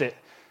tossed it.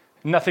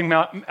 Nothing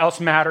else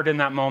mattered in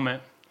that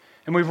moment.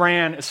 And we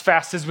ran as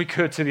fast as we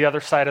could to the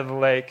other side of the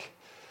lake.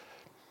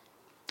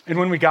 And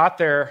when we got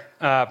there,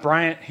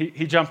 Bryant,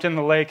 he jumped in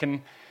the lake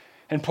and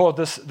pulled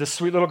this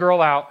sweet little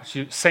girl out.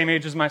 She's same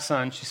age as my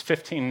son. She's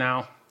 15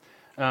 now.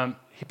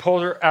 He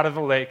pulled her out of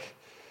the lake.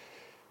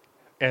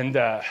 And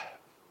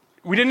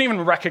we didn't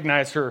even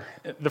recognize her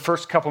the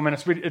first couple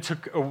minutes. It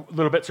took a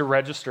little bit to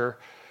register.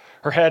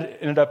 Her head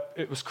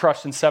it was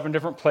crushed in 7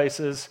 different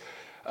places.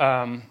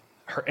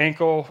 Her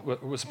ankle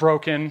was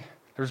broken.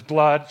 There was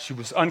blood. She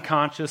was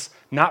unconscious,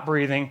 not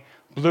breathing,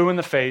 blue in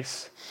the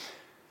face.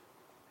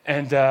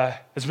 And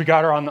as we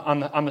got her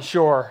on the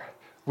shore,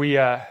 we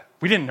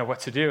didn't know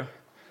what to do.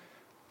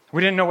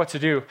 We didn't know what to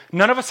do.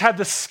 None of us had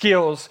the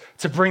skills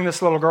to bring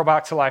this little girl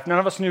back to life. None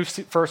of us knew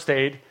first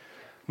aid.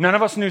 None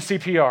of us knew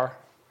CPR.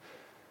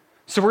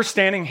 So we're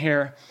standing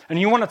here, and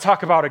you want to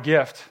talk about a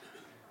gift.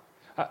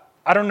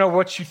 I don't know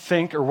what you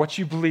think or what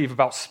you believe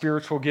about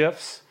spiritual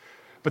gifts,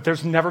 but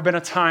there's never been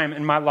a time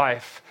in my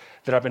life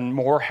that I've been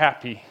more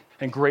happy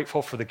and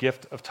grateful for the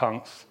gift of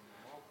tongues.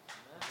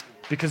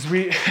 Because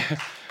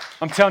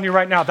I'm telling you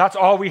right now, that's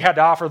all we had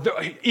to offer.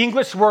 The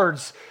English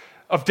words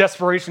of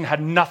desperation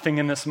had nothing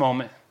in this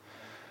moment.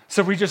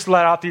 So we just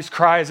let out these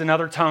cries in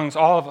other tongues,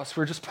 all of us.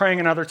 We're just praying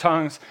in other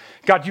tongues.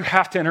 God, you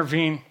have to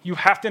intervene. You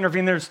have to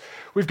intervene.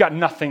 We've got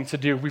nothing to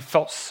do. We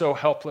felt so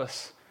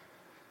helpless.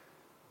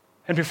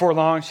 And before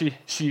long,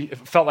 she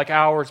felt like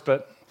hours,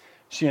 but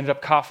she ended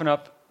up coughing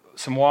up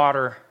some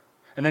water,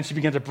 and then she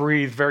began to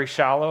breathe very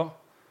shallow.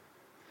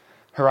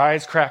 Her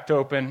eyes cracked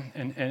open,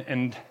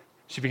 and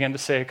she began to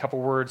say a couple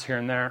words here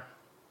and there.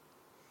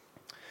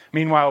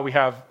 Meanwhile, we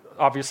have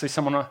obviously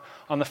someone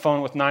on the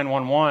phone with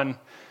 911,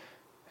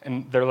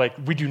 and they're like,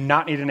 we do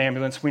not need an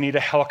ambulance, we need a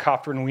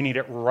helicopter, and we need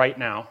it right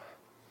now.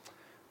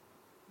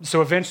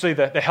 So eventually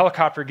the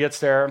helicopter gets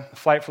there,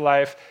 Flight for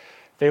Life,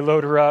 they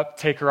load her up,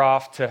 take her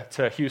off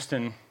to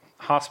Houston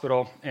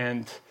Hospital,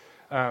 and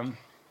man,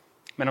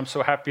 I'm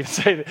so happy to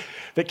say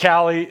that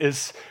Callie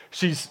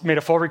she's made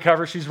a full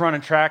recovery. She's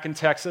running track in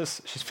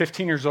Texas. She's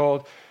 15 years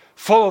old,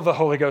 full of the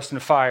Holy Ghost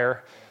and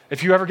fire.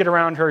 If you ever get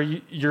around her,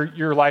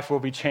 your life will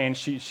be changed.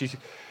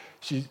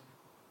 She's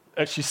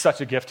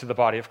such a gift to the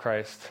body of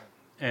Christ,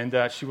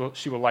 and she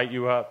will light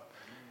you up,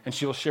 and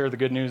she will share the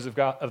good news of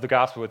the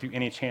gospel with you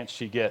any chance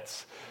she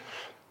gets.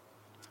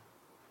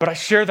 But I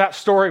share that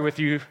story with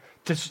you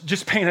to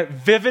just paint a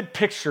vivid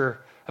picture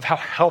of how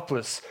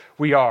helpless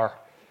we are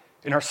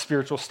in our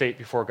spiritual state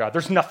before God.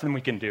 There's nothing we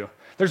can do.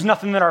 There's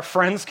nothing that our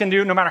friends can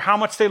do, no matter how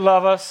much they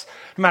love us,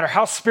 no matter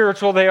how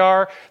spiritual they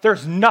are.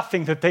 There's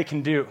nothing that they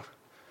can do.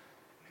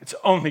 It's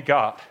only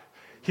God.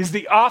 He's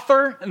the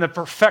author and the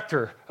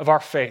perfecter of our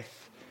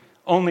faith.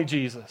 Only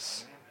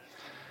Jesus.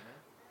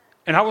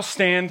 And I will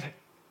stand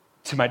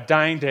to my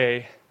dying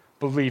day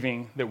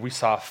believing that we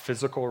saw a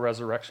physical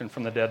resurrection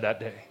from the dead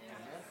that day.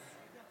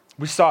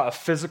 We saw a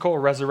physical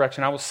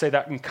resurrection. I will say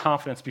that in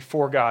confidence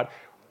before God.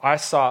 I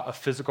saw a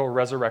physical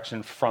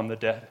resurrection from the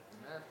dead.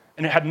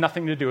 And it had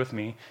nothing to do with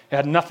me. It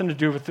had nothing to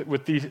do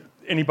with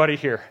anybody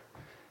here.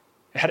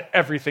 It had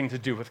everything to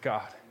do with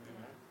God.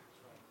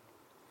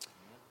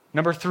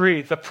 Number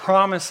 3, the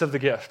promise of the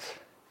gift.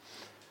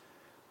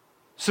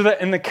 So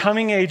that in the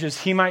coming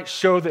ages, he might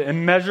show the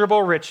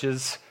immeasurable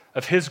riches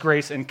of his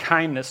grace and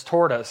kindness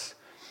toward us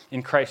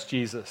in Christ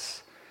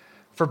Jesus.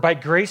 For by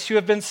grace you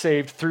have been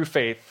saved through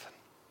faith.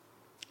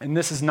 And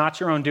this is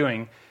not your own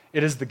doing.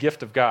 It is the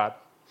gift of God.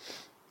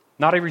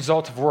 Not a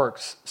result of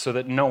works, so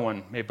that no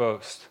one may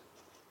boast.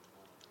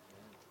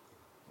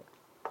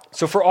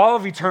 So for all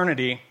of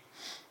eternity,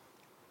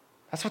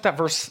 that's what that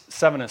verse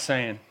 7 is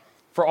saying.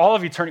 For all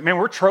of eternity, man,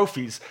 we're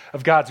trophies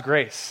of God's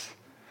grace.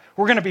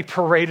 We're going to be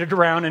paraded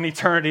around in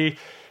eternity,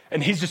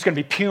 and he's just going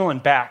to be peeling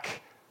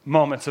back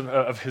moments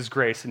of his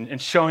grace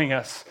and showing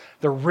us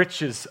the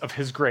riches of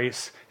his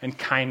grace and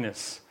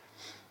kindness.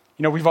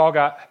 You know, we've all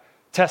got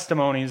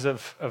testimonies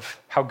of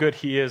how good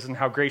he is and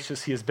how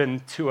gracious he has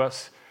been to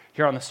us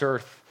here on this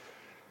earth.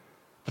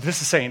 But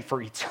this is saying for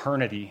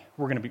eternity,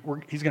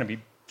 he's going to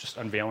be just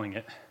unveiling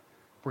it.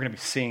 We're going to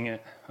be seeing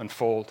it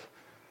unfold.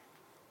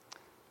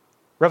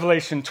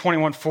 Revelation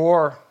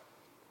 21:4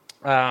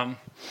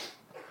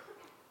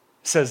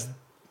 says,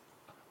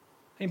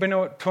 anybody know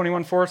what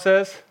 21:4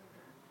 says?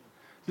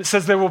 It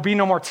says there will be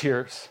no more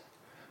tears.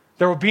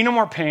 There will be no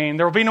more pain.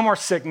 There will be no more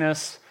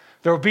sickness.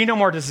 There will be no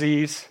more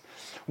disease.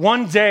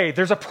 One day,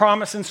 there's a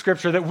promise in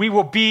Scripture that we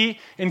will be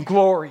in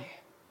glory.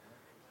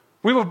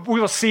 We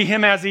will see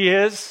him as he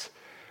is.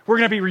 We're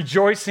going to be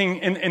rejoicing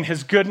in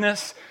his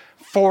goodness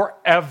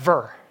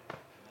forever.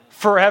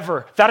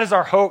 Forever. That is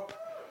our hope.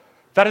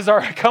 That is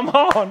our, come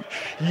on.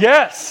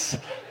 Yes.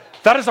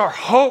 That is our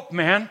hope,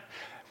 man.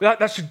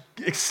 That should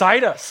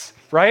excite us,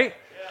 right?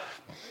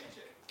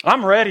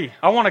 I'm ready.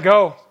 I want to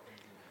go.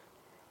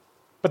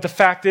 But the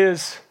fact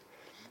is,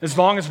 as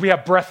long as we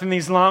have breath in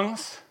these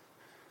lungs,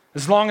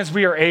 as long as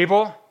we are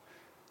able,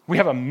 We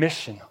have a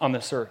mission on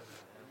this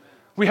earth.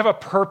 We have a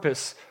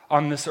purpose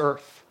on this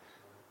earth.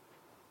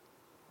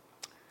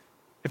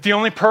 If the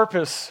only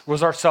purpose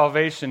was our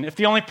salvation, if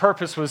the only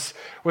purpose was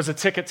a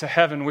ticket to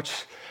heaven,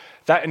 which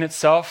that in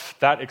itself,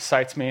 that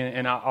excites me,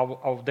 and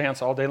I'll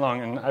dance all day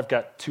long, and I've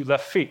got 2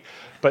 left feet.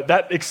 But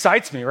that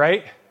excites me,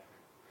 right?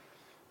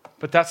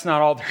 But that's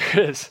not all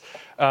there is.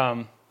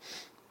 I've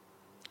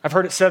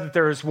heard it said that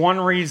there is one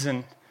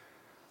reason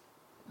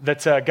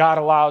that God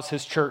allows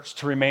his church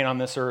to remain on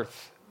this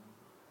earth,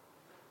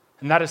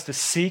 and that is to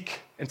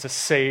seek and to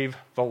save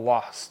the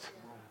lost.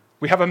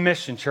 We have a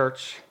mission,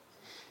 church.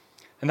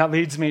 And that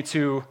leads me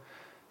to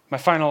my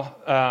final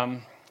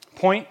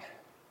point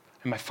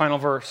and my final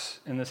verse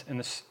in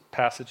this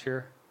passage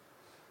here.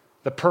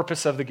 The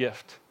purpose of the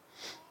gift.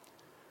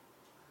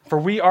 For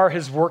we are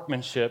his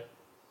workmanship,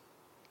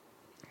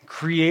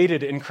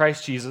 created in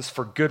Christ Jesus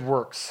for good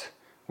works,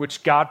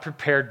 which God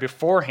prepared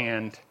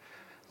beforehand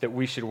that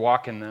we should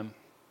walk in them.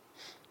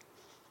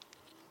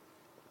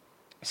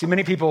 See,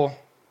 many people,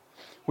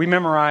 we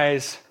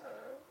memorize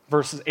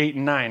verses 8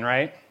 and 9,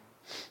 right?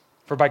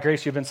 For by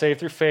grace you have been saved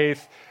through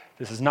faith.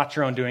 This is not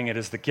your own doing. It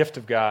is the gift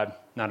of God,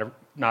 not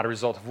a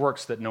result of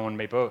works that no one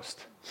may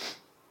boast.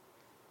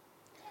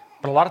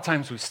 But a lot of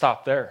times we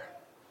stop there.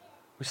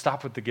 We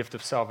stop with the gift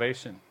of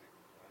salvation.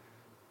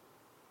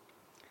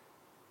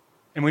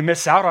 And we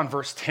miss out on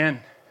verse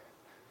 10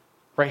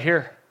 right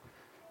here.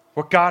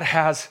 What God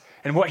has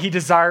and what he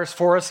desires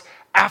for us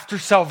after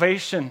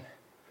salvation.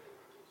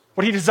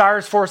 What he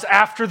desires for us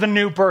after the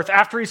new birth,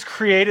 after he's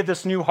created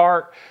this new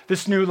heart,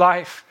 this new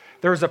life.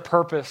 There is a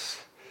purpose.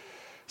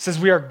 It says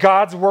we are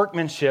God's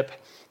workmanship.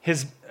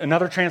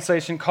 Another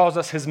translation calls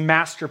us his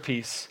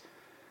masterpiece,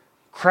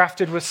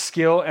 crafted with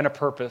skill and a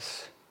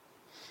purpose.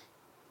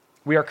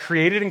 We are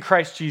created in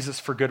Christ Jesus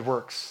for good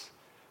works.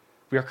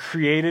 We are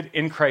created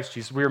in Christ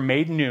Jesus. We are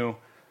made new,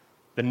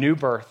 the new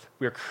birth.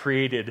 We are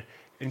created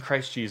in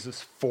Christ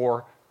Jesus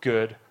for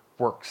good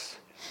works.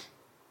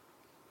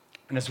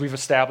 And as we've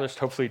established,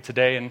 hopefully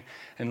today,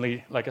 and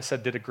Lee, like I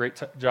said, did a great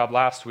job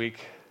last week,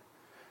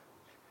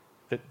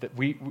 that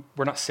we're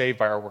not saved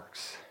by our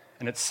works.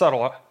 And it's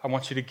subtle. I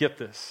want you to get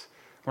this.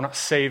 We're not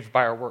saved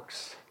by our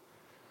works.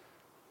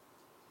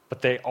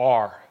 But they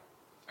are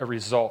a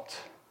result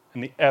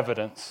and the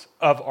evidence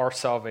of our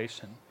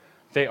salvation.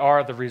 They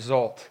are the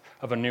result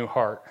of a new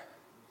heart.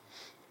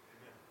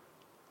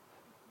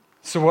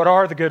 So what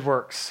are the good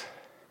works?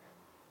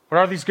 What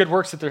are these good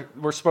works that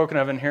we're spoken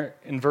of in here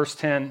in verse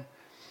 10?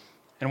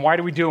 And why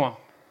do we do them?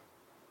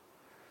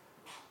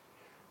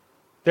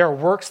 They are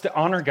works that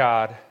honor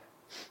God,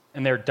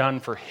 and they're done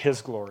for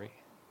his glory.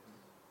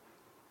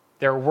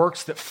 They're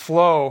works that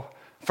flow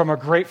from a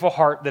grateful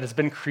heart that has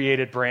been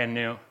created brand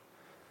new.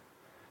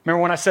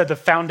 Remember when I said the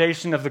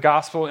foundation of the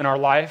gospel in our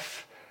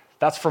life,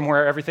 that's from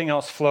where everything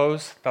else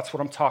flows? That's what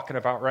I'm talking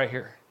about right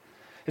here.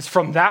 It's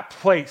from that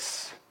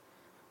place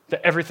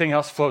that everything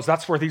else flows.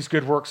 That's where these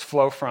good works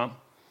flow from.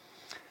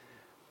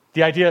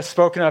 The idea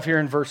spoken of here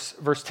in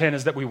verse 10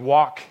 is that we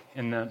walk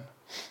in them.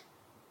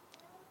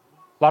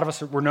 A lot of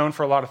us, we're known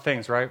for a lot of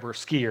things, right? We're a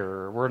skier,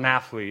 or we're an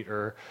athlete,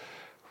 or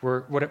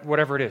we're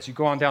whatever it is. You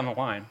go on down the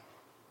line.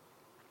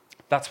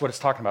 That's what it's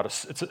talking about.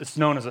 It's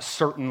known as a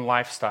certain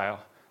lifestyle,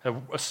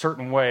 a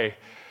certain way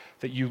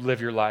that you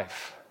live your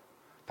life.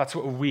 That's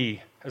what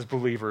we, as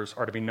believers,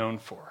 are to be known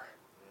for.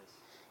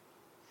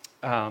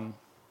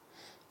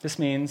 This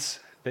means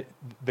that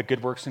the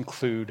good works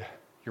include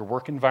your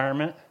work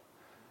environment.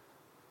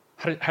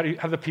 How do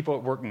the people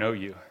at work know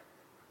you?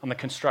 On the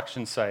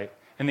construction site,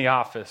 in the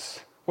office.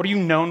 What are you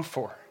known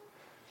for?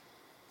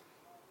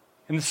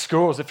 In the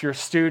schools, if you're a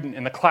student,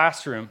 in the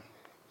classroom,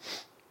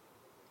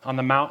 on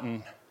the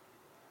mountain,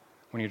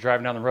 when you're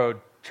driving down the road.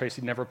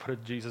 Tracy never put a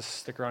Jesus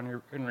sticker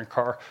on in your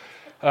car.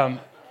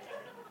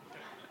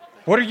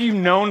 What are you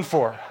known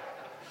for?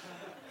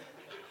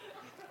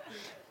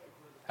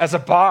 As a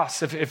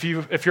boss, if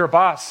you're a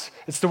boss,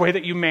 it's the way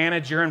that you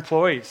manage your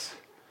employees.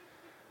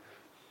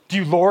 Do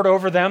you lord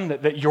over them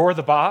that you're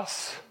the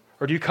boss?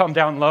 Or do you come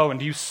down low and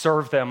do you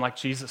serve them like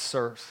Jesus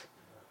serves?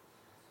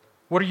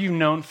 What are you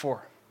known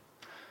for?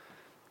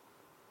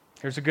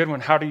 Here's a good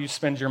one. How do you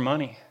spend your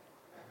money?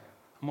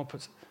 I'm going to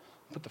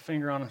put the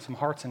finger on some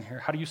hearts in here.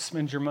 How do you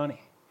spend your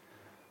money?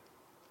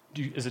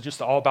 Is it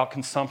just all about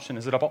consumption?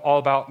 Is it all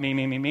about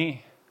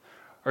me?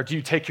 Or do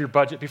you take your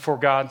budget before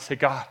God and say,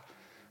 God,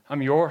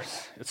 I'm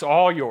yours. It's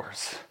all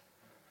yours.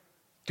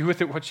 Do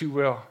with it what you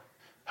will.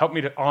 Help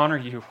me to honor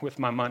you with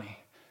my money.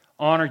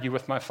 Honor you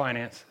with my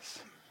finances.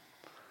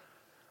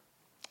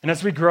 And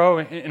as we grow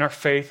in our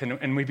faith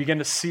and we begin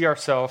to see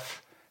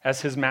ourselves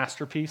as his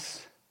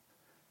masterpiece,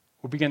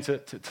 we'll begin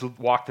to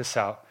walk this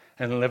out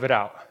and live it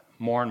out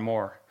more and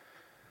more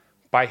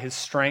by his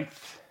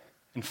strength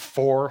and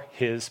for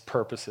his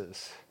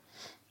purposes.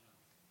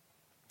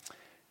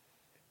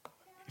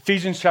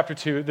 Ephesians chapter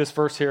 2, this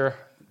verse here,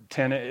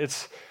 10,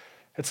 it's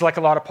like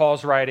a lot of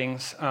Paul's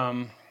writings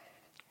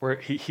where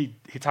he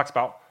talks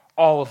about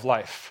all of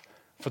life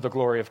for the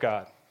glory of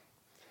God.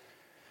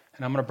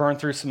 And I'm going to burn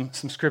through some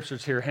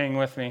scriptures here. Hang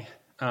with me.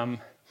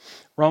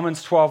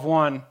 Romans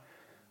 12:1,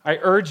 I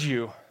urge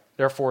you,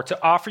 therefore,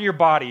 to offer your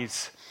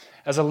bodies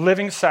as a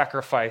living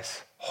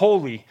sacrifice,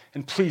 holy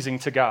and pleasing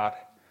to God.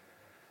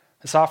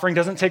 This offering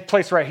doesn't take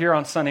place right here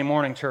on Sunday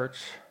morning, church.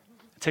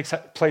 It takes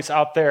place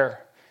out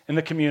there in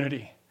the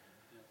community.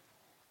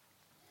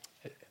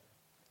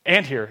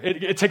 And here.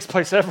 It takes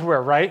place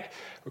everywhere, right?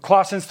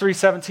 Colossians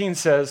 3:17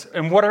 says,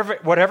 and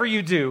whatever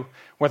you do,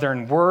 whether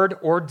in word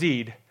or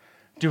deed,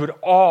 do it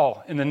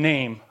all in the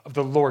name of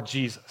the Lord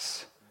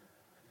Jesus.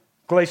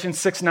 Galatians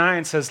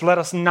 6:9 says, let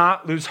us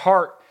not lose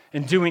heart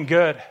in doing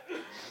good.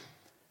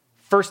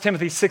 1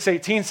 Timothy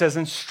 6:18 says,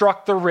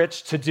 instruct the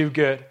rich to do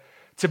good,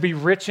 to be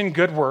rich in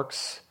good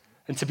works,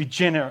 and to be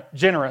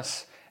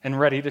generous and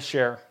ready to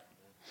share.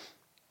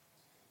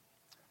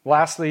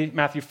 Lastly,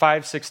 Matthew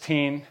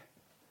 5:16,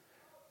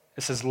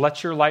 it says,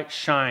 let your light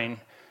shine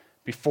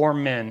before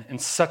men in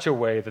such a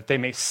way that they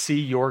may see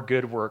your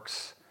good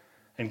works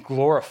and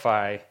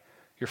glorify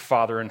your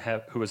Father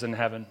who is in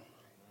heaven.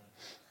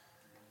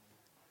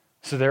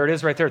 So there it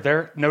is right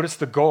there. Notice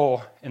the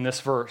goal in this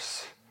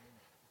verse.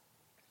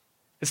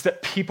 It's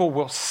that people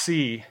will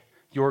see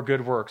your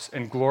good works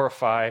and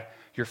glorify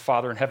your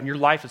Father in heaven. Your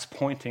life is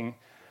pointing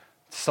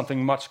to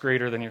something much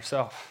greater than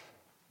yourself.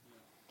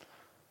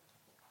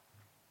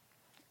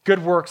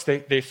 Good works,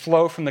 they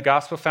flow from the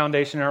gospel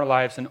foundation in our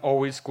lives and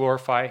always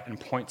glorify and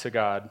point to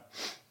God.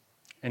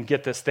 And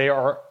get this, they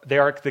are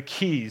the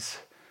keys.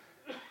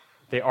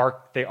 They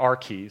are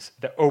keys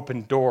that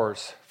open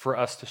doors for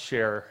us to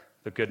share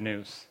the good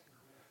news.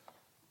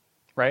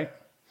 Right?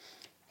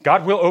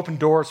 God will open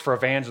doors for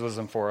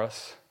evangelism for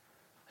us.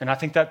 And I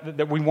think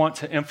that we want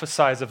to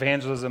emphasize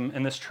evangelism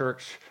in this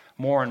church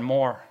more and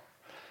more.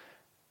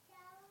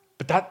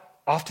 But that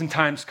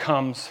oftentimes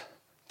comes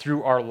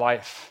through our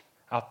life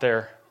out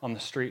there on the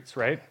streets,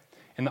 right?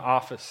 In the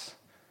office.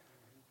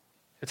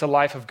 It's a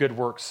life of good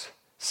works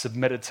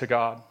submitted to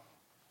God.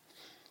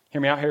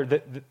 Hear me out here.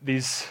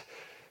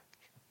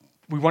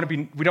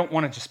 We don't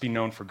want to just be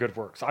known for good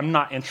works. I'm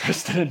not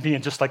interested in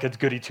being just like a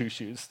goody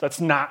two-shoes.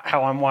 That's not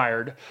how I'm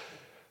wired.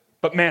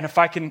 But man,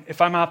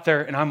 if I'm out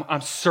there and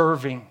I'm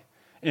serving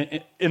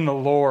in the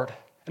Lord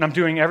and I'm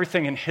doing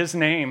everything in His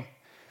name,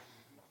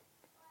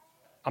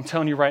 I'm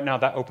telling you right now,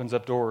 that opens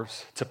up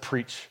doors to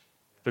preach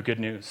the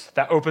good news.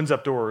 That opens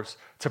up doors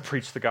to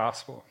preach the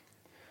gospel.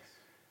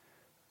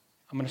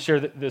 I'm going to share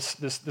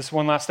this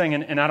one last thing,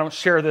 and I don't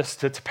share this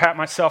to pat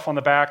myself on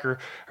the back or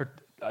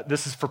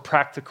this is for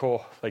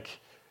practical, like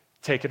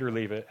take it or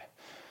leave it.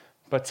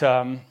 But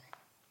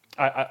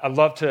I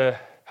love to.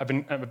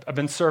 I've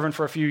been serving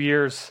for a few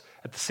years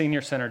at the senior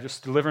center,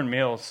 just delivering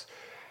meals,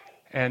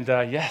 and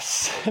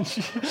yes,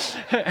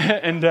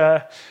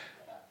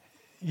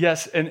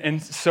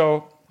 and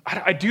so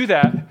I do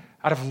that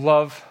out of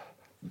love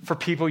for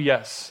people,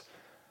 yes,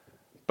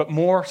 but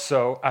more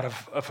so out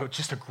of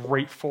just a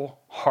grateful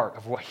heart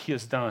of what He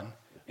has done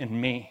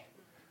in me.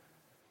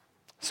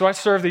 So I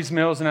serve these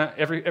meals, and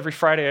every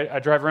Friday I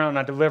drive around and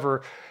I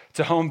deliver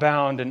to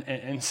homebound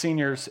and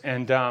seniors,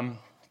 and I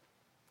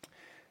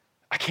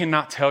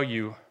cannot tell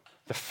you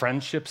the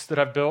friendships that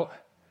I've built,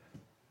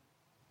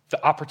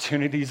 the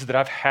opportunities that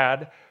I've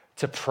had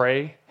to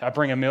pray. I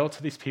bring a meal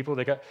to these people.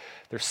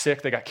 They're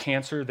sick. They got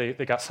cancer.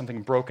 They got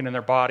something broken in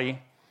their body.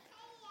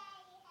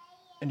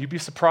 And you'd be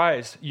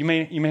surprised. You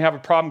may have a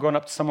problem going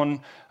up to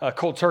someone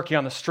cold turkey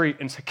on the street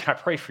and say, "Can I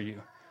pray for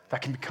you?"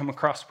 That can come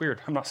across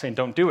weird. I'm not saying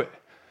don't do it.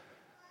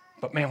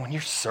 But man, when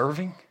you're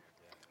serving,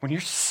 and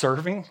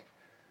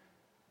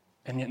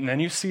then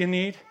you see a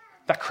need,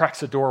 that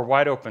cracks a door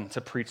wide open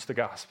to preach the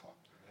gospel.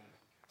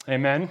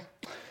 Amen.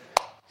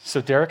 So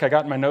Derek, I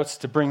got in my notes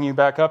to bring you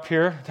back up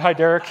here. Hi,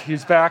 Derek.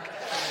 He's back.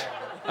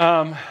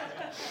 But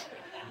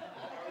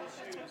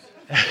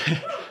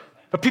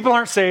people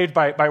aren't saved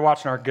by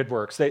watching our good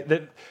works.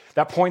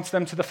 That points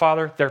them to the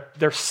Father.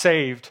 They're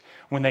saved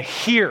when they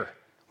hear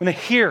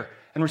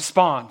and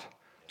respond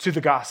to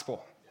the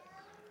gospel.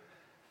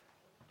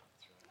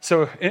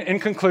 So in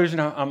conclusion,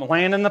 I'm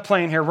landing the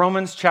plane here.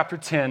 Romans chapter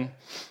 10,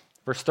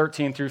 verse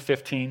 13 through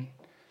 15.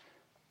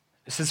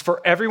 It says,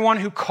 "For everyone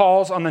who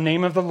calls on the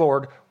name of the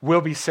Lord will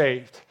be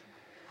saved.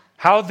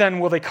 How then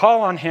will they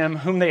call on Him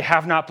whom they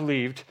have not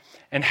believed?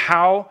 And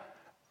how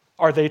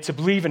are they to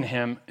believe in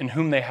Him in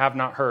whom they have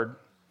not heard?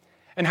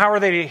 And how are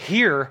they to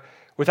hear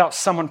without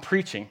someone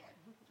preaching?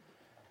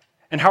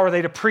 And how are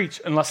they to preach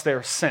unless they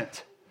are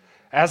sent?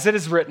 As it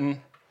is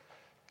written,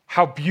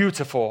 how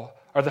beautiful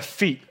are the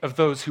feet of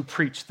those who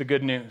preach the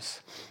good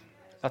news."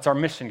 That's our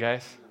mission,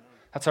 guys.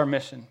 That's our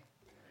mission.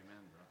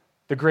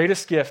 The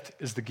greatest gift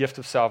is the gift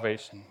of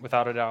salvation,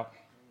 without a doubt.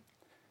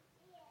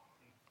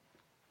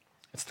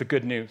 It's the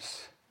good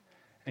news.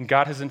 And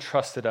God has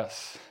entrusted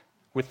us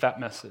with that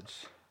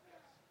message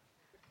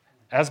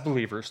as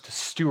believers to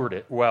steward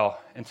it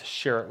well and to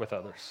share it with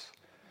others.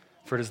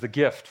 For it is the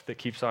gift that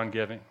keeps on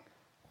giving.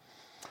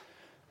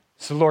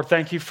 So Lord,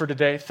 thank you for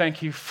today.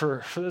 Thank you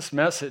for this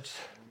message.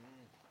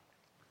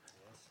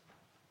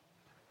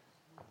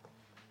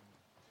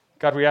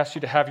 God, we ask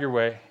you to have your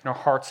way in our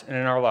hearts and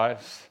in our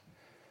lives.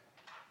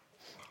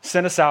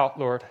 Send us out,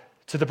 Lord,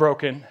 to the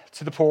broken,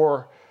 to the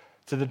poor,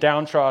 to the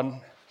downtrodden,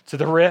 to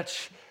the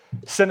rich.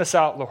 Send us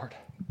out, Lord.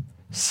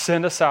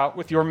 Send us out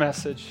with your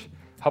message.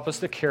 Help us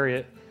to carry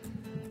it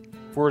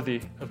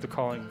worthy of the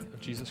calling of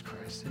Jesus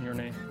Christ. In your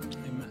name,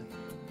 amen.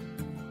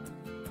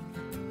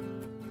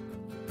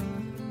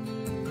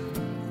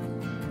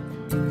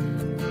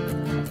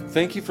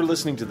 Thank you for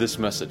listening to this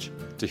message.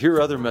 To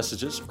hear other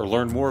messages or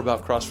learn more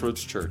about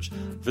Crossroads Church,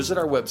 visit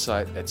our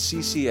website at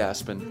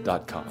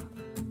ccaspen.com.